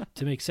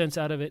to make sense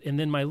out of it. And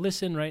then my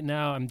listen right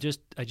now,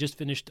 I just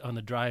finished on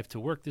the drive to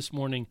work this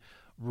morning,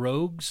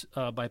 Rogues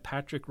by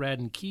Patrick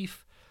Radden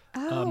Keefe.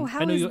 Oh,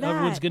 how I know is that?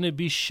 everyone's going to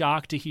be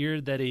shocked to hear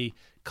that a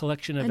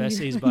collection of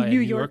essays by a New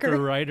Yorker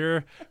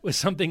writer was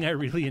something I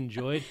really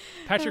enjoyed.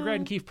 Patrick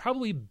Radden Keefe,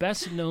 probably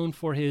best known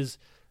for his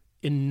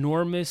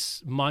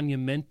enormous,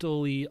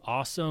 monumentally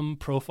awesome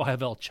profile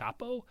of El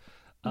Chapo,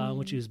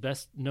 which he was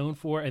best known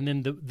for. And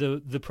then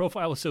the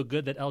profile was so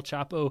good that El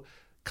Chapo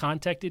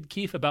contacted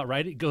Keefe about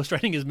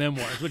ghostwriting his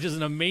memoirs, which is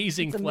an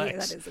amazing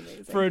flex that is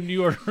amazing. for a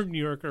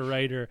New Yorker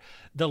writer.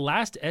 The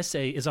last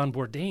essay is on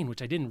Bourdain,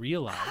 which I didn't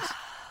realize.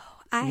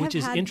 Which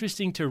is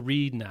interesting to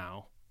read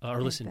now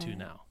or listen to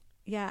now.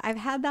 Yeah, I've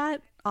had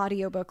that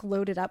audiobook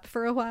loaded up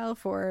for a while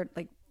for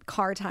like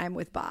car time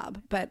with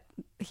Bob, but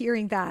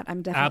hearing that,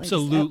 I'm definitely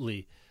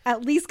absolutely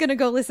at least going to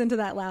go listen to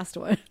that last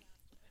one.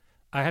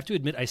 I have to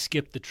admit, I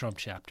skipped the Trump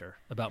chapter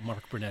about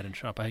Mark Burnett and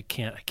Trump. I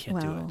can't do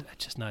it. I'm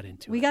just not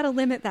into it. We got to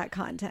limit that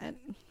content.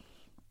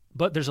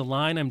 But there's a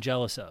line I'm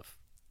jealous of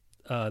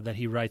that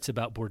he writes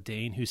about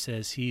Bourdain, who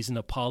says he's an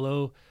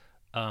Apollo.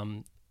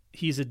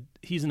 He's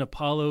an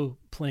Apollo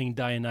playing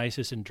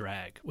Dionysus in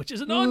drag, which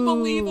is an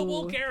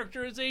unbelievable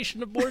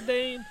characterization of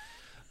Bourdain.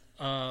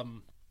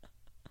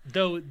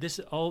 Though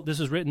this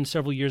was written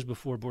several years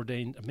before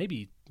Bourdain,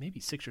 maybe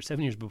 6 or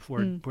 7 years before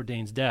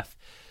Bourdain's death.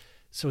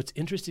 So it's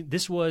interesting.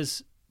 This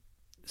was,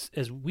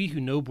 as we who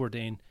know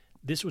Bourdain,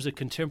 this was a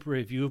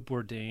contemporary view of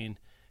Bourdain,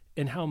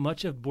 and how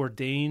much of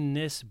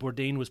Bourdain-ness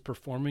Bourdain was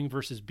performing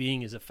versus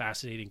being is a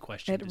fascinating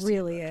question. It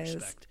really is.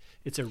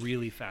 It's a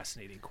really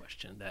fascinating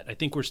question that I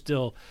think we're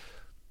still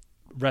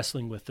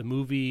wrestling with. The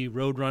movie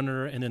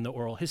Roadrunner, and then the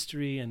oral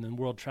history, and then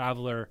World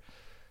Traveler.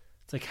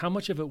 It's like how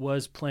much of it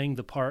was playing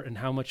the part and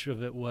how much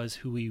of it was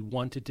who he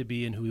wanted to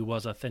be and who he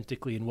was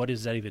authentically, and what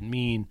does that even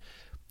mean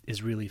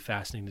is really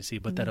fascinating to see.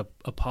 But that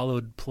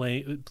Apollo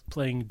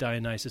playing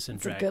Dionysus in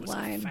drag was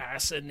a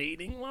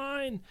fascinating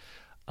line.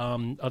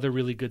 Other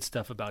really good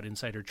stuff about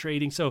insider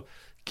trading. So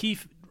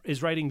Keefe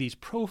is writing these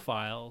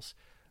profiles,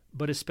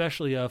 but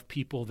especially of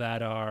people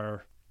that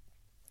are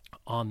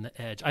on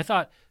the edge. I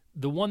thought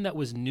the one that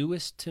was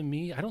newest to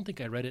me, I don't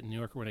think I read it in New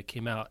Yorker when it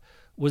came out,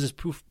 was his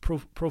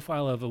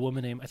profile of a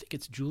woman named, I think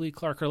it's Julie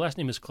Clark. Her last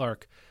name is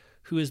Clark,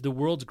 who is the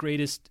world's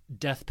greatest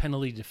death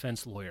penalty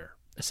defense lawyer,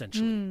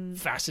 essentially.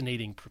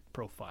 Fascinating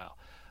profile.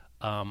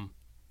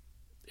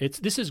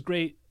 This is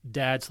great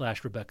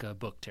Dad/Rebecca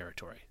book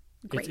territory.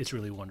 It's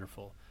really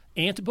wonderful.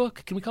 Ant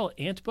book? Can we call it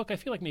Ant book? I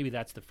feel like maybe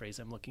that's the phrase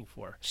I'm looking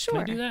for. Sure.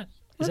 Can I do that?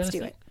 Let's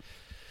do it.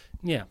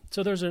 Yeah.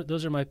 So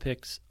those are my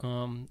picks.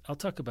 I'll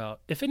talk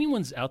about, if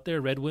anyone's out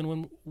there read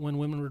When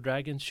Women Were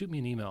Dragons, shoot me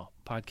an email,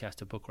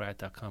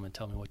 podcast@bookriot.com, and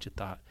tell me what you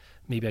thought.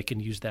 Maybe I can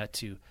use that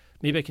too.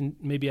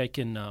 Maybe I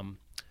can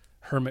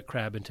hermit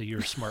crab into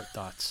your smart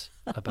thoughts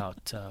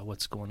about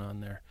what's going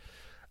on there.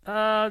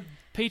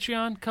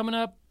 Patreon coming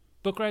up.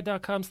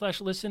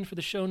 bookriot.com/listen for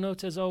the show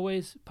notes, as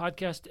always.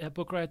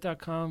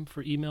 Podcast@bookriot.com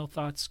for email,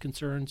 thoughts,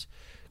 concerns,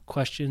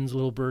 questions,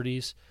 little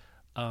birdies.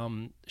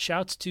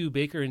 Shouts to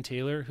Baker and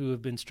Taylor, who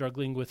have been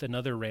struggling with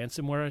another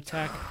ransomware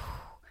attack.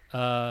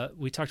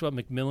 We talked about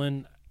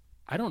Macmillan.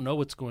 I don't know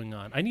what's going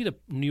on. I need a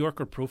New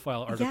Yorker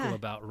profile article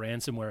about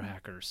ransomware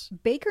hackers.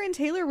 Baker and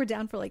Taylor were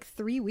down for like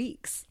 3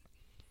 weeks.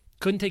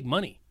 Couldn't take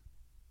money.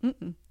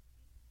 Couldn't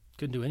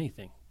do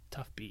anything.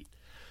 Tough beat.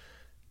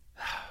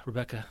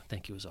 Rebecca,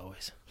 thank you as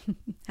always.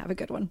 Have a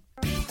good one.